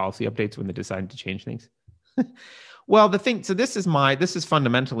us new policy updates when they decide to change things. Well, so this is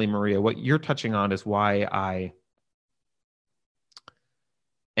fundamentally, Maria, what you're touching on is why I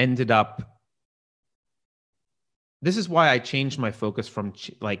ended up, this is why I changed my focus from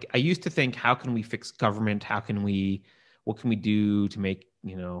like, I used to think, how can we fix government? What can we do to make,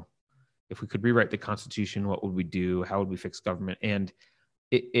 if we could rewrite the Constitution, what would we do? How would we fix government? And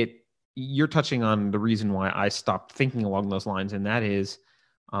you're touching on the reason why I stopped thinking along those lines. And that is,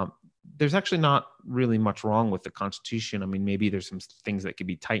 there's actually not really much wrong with the Constitution. I mean, maybe there's some things that could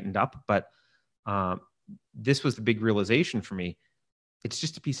be tightened up, but this was the big realization for me. It's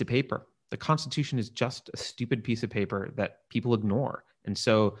just a piece of paper. The Constitution is just a stupid piece of paper that people ignore. And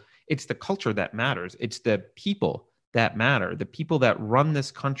so it's the culture that matters. It's the people that matter. The people that run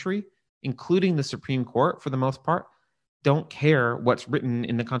this country, including the Supreme Court for the most part, don't care what's written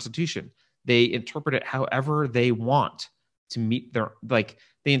in the Constitution. They interpret it however they want to meet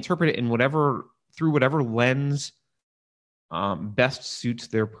they interpret it through whatever lens best suits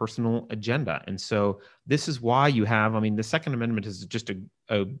their personal agenda. And so this is why you have, the Second Amendment is just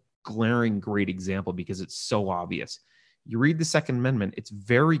a glaring great example because it's so obvious. You read the Second Amendment, it's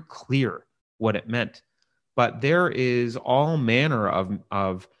very clear what it meant, but there is all manner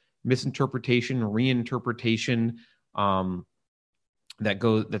of misinterpretation, reinterpretation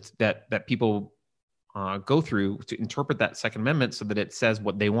that people go through to interpret that Second Amendment so that it says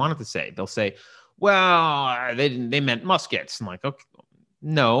what they want it to say. They'll say, well, they meant muskets. I'm like, okay,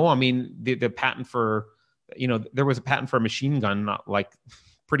 no. The patent for, there was a patent for a machine gun, like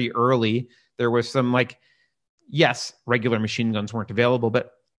pretty early. There was some yes, regular machine guns weren't available,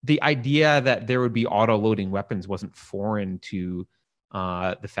 but the idea that there would be auto-loading weapons wasn't foreign to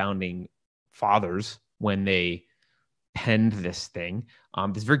the founding fathers when they penned this thing.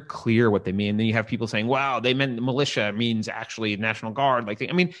 It's very clear what they mean. Then you have people saying, wow, they meant militia means actually National Guard.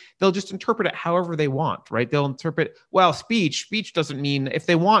 They'll just interpret it however they want, right? They'll interpret, well, speech doesn't mean, if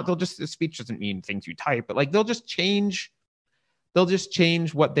they want, speech doesn't mean things you type, but they'll just change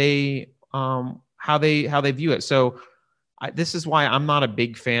what they, how they view it. So this is why I'm not a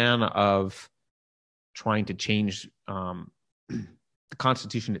big fan of trying to change the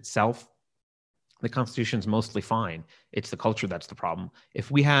Constitution itself. The Constitution is mostly fine. It's the culture that's the problem. If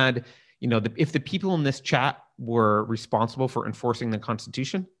we had, if the people in this chat were responsible for enforcing the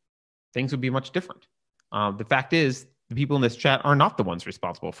Constitution, things would be much different. The fact is, the people in this chat are not the ones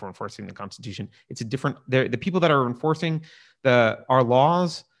responsible for enforcing the Constitution. It's the people that are enforcing our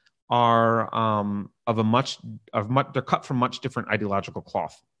laws are they're cut from much different ideological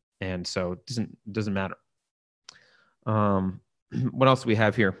cloth, and so it doesn't matter. What else do we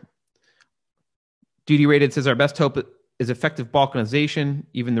have here? Duty Rated says our best hope is effective balkanization.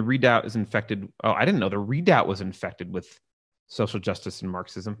 Even the Redoubt is infected. Oh, I didn't know the Redoubt was infected with social justice and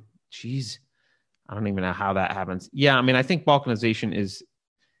Marxism. Jeez, I don't even know how that happens. Yeah, I mean, I think balkanization is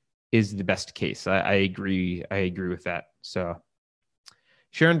the best case. I agree. I agree with that. So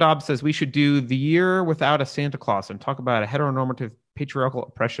Sharon Dobbs says we should do the year without a Santa Claus and talk about a heteronormative patriarchal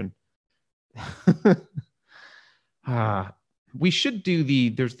oppression. We should do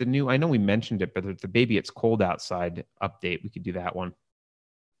there's the new, I know we mentioned it, but there's the Baby It's Cold Outside update. We could do that one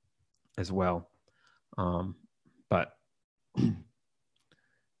as well. But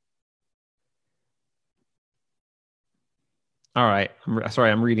all right.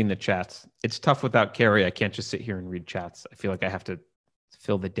 I'm reading the chats. It's tough without Carrie. I can't just sit here and read chats. I feel like I have to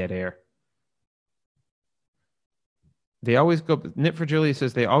fill the dead air. They always go, Knit Fragility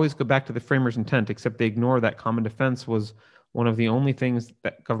says they always go back to the framers' intent, except they ignore that common defense was one of the only things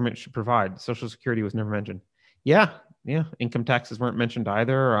that government should provide. Social Security was never mentioned. Yeah. Income taxes weren't mentioned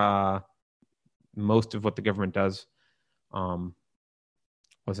either. Most of what the government does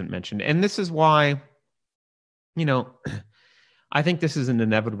wasn't mentioned. And this is why, I think this is an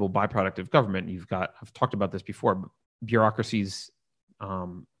inevitable byproduct of government. I've talked about this before, bureaucracies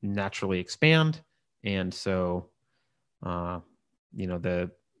naturally expand. And so,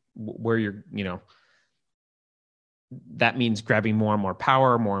 that means grabbing more and more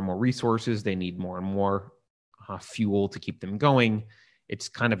power, more and more resources. They need more and more fuel to keep them going. It's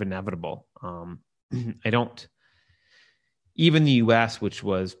kind of inevitable. Even the US, which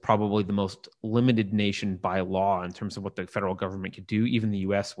was probably the most limited nation by law in terms of what the federal government could do, even the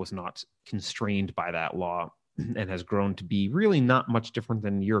US was not constrained by that law and has grown to be really not much different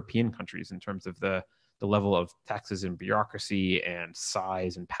than European countries in terms of the level of taxes and bureaucracy and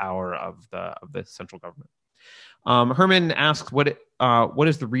size and power of the central government. Herman asks, what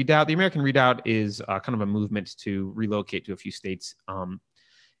is the Redoubt? The American Redoubt is kind of a movement to relocate to a few states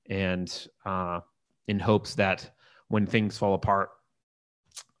and in hopes that when things fall apart,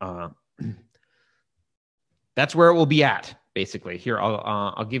 that's where it will be at. Basically, here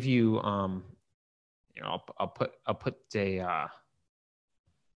I'll give you. I'll put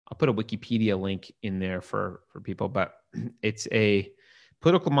a Wikipedia link in there for people, but it's a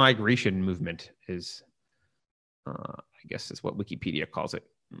political migration movement. I guess is what Wikipedia calls it.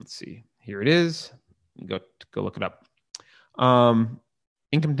 Let's see. Here it is. Go look it up.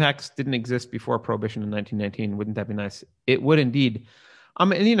 Income tax didn't exist before Prohibition in 1919. Wouldn't that be nice? It would indeed.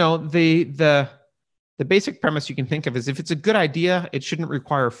 And the basic premise you can think of is if it's a good idea, it shouldn't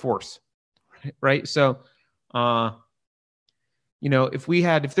require force, right? So,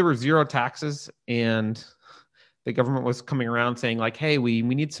 if there were zero taxes and the government was coming around saying like, hey, we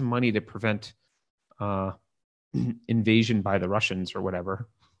need some money to prevent invasion by the Russians or whatever,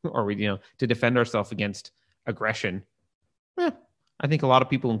 or to defend ourselves against aggression. I think a lot of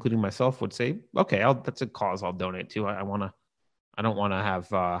people, including myself, would say, okay, that's a cause I'll donate to. I don't want to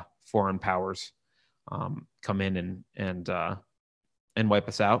have foreign powers come in and wipe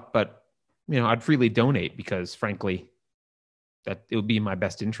us out. But I'd freely donate because, frankly, that it would be in my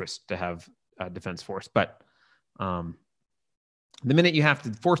best interest to have a defense force. But the minute you have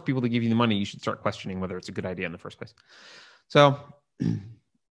to force people to give you the money, you should start questioning whether it's a good idea in the first place. So,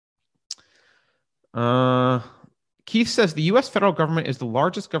 Keith says the U.S. federal government is the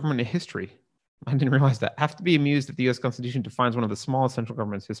largest government in history. I didn't realize that. I have to be amused that the U.S. Constitution defines one of the smallest central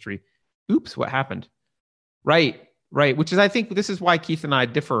governments in history. Oops, what happened? Right. Which is, I think, this is why Keith and I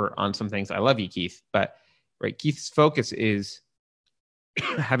differ on some things. I love you, Keith, but right, Keith's focus is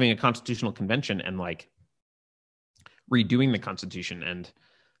having a constitutional convention and like redoing the Constitution. And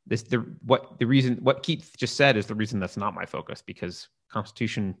what Keith just said is the reason that's not my focus, because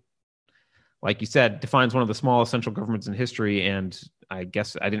Constitution, like you said, defines one of the smallest central governments in history. And I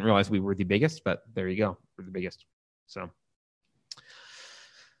guess I didn't realize we were the biggest, but there you go. We're the biggest. So,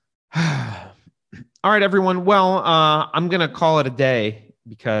 all right, everyone. Well, I'm going to call it a day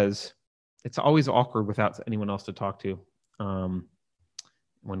because it's always awkward without anyone else to talk to.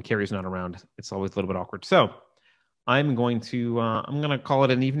 When Carrie's not around, it's always a little bit awkward. So I'm going to call it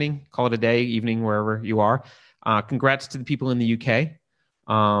an evening, call it a day, evening, wherever you are. Congrats to the people in the UK.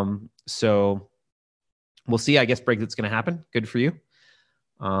 So we'll see. I guess Brexit's going to happen. Good for you.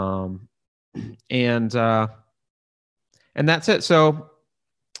 And that's it. So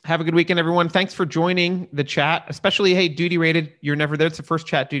have a good weekend, everyone. Thanks for joining the chat, especially, hey, Duty Rated. You're never there. It's the first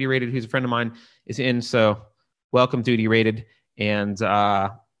chat Duty Rated, who's a friend of mine, is in. So welcome, Duty Rated. And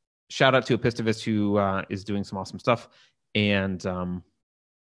shout out to Epistivus, who is doing some awesome stuff. And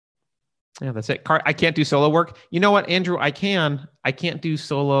Yeah, that's it. I can't do solo work. You know what, Andrew? I can't do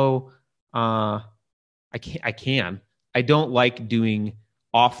solo. I can. I don't like doing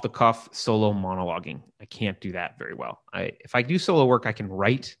off the cuff solo monologuing. I can't do that very well. If I do solo work, I can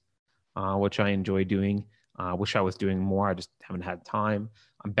write, which I enjoy doing. Wish I was doing more. I just haven't had time.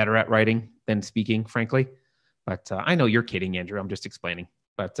 I'm better at writing than speaking, frankly. But I know you're kidding, Andrew. I'm just explaining.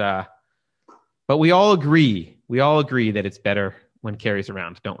 But we all agree. We all agree that it's better when Carrie's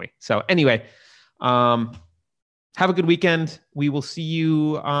around, don't we? So anyway, have a good weekend. We will see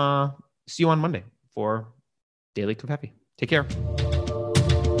you on Monday for Daily Covfefe. Take care.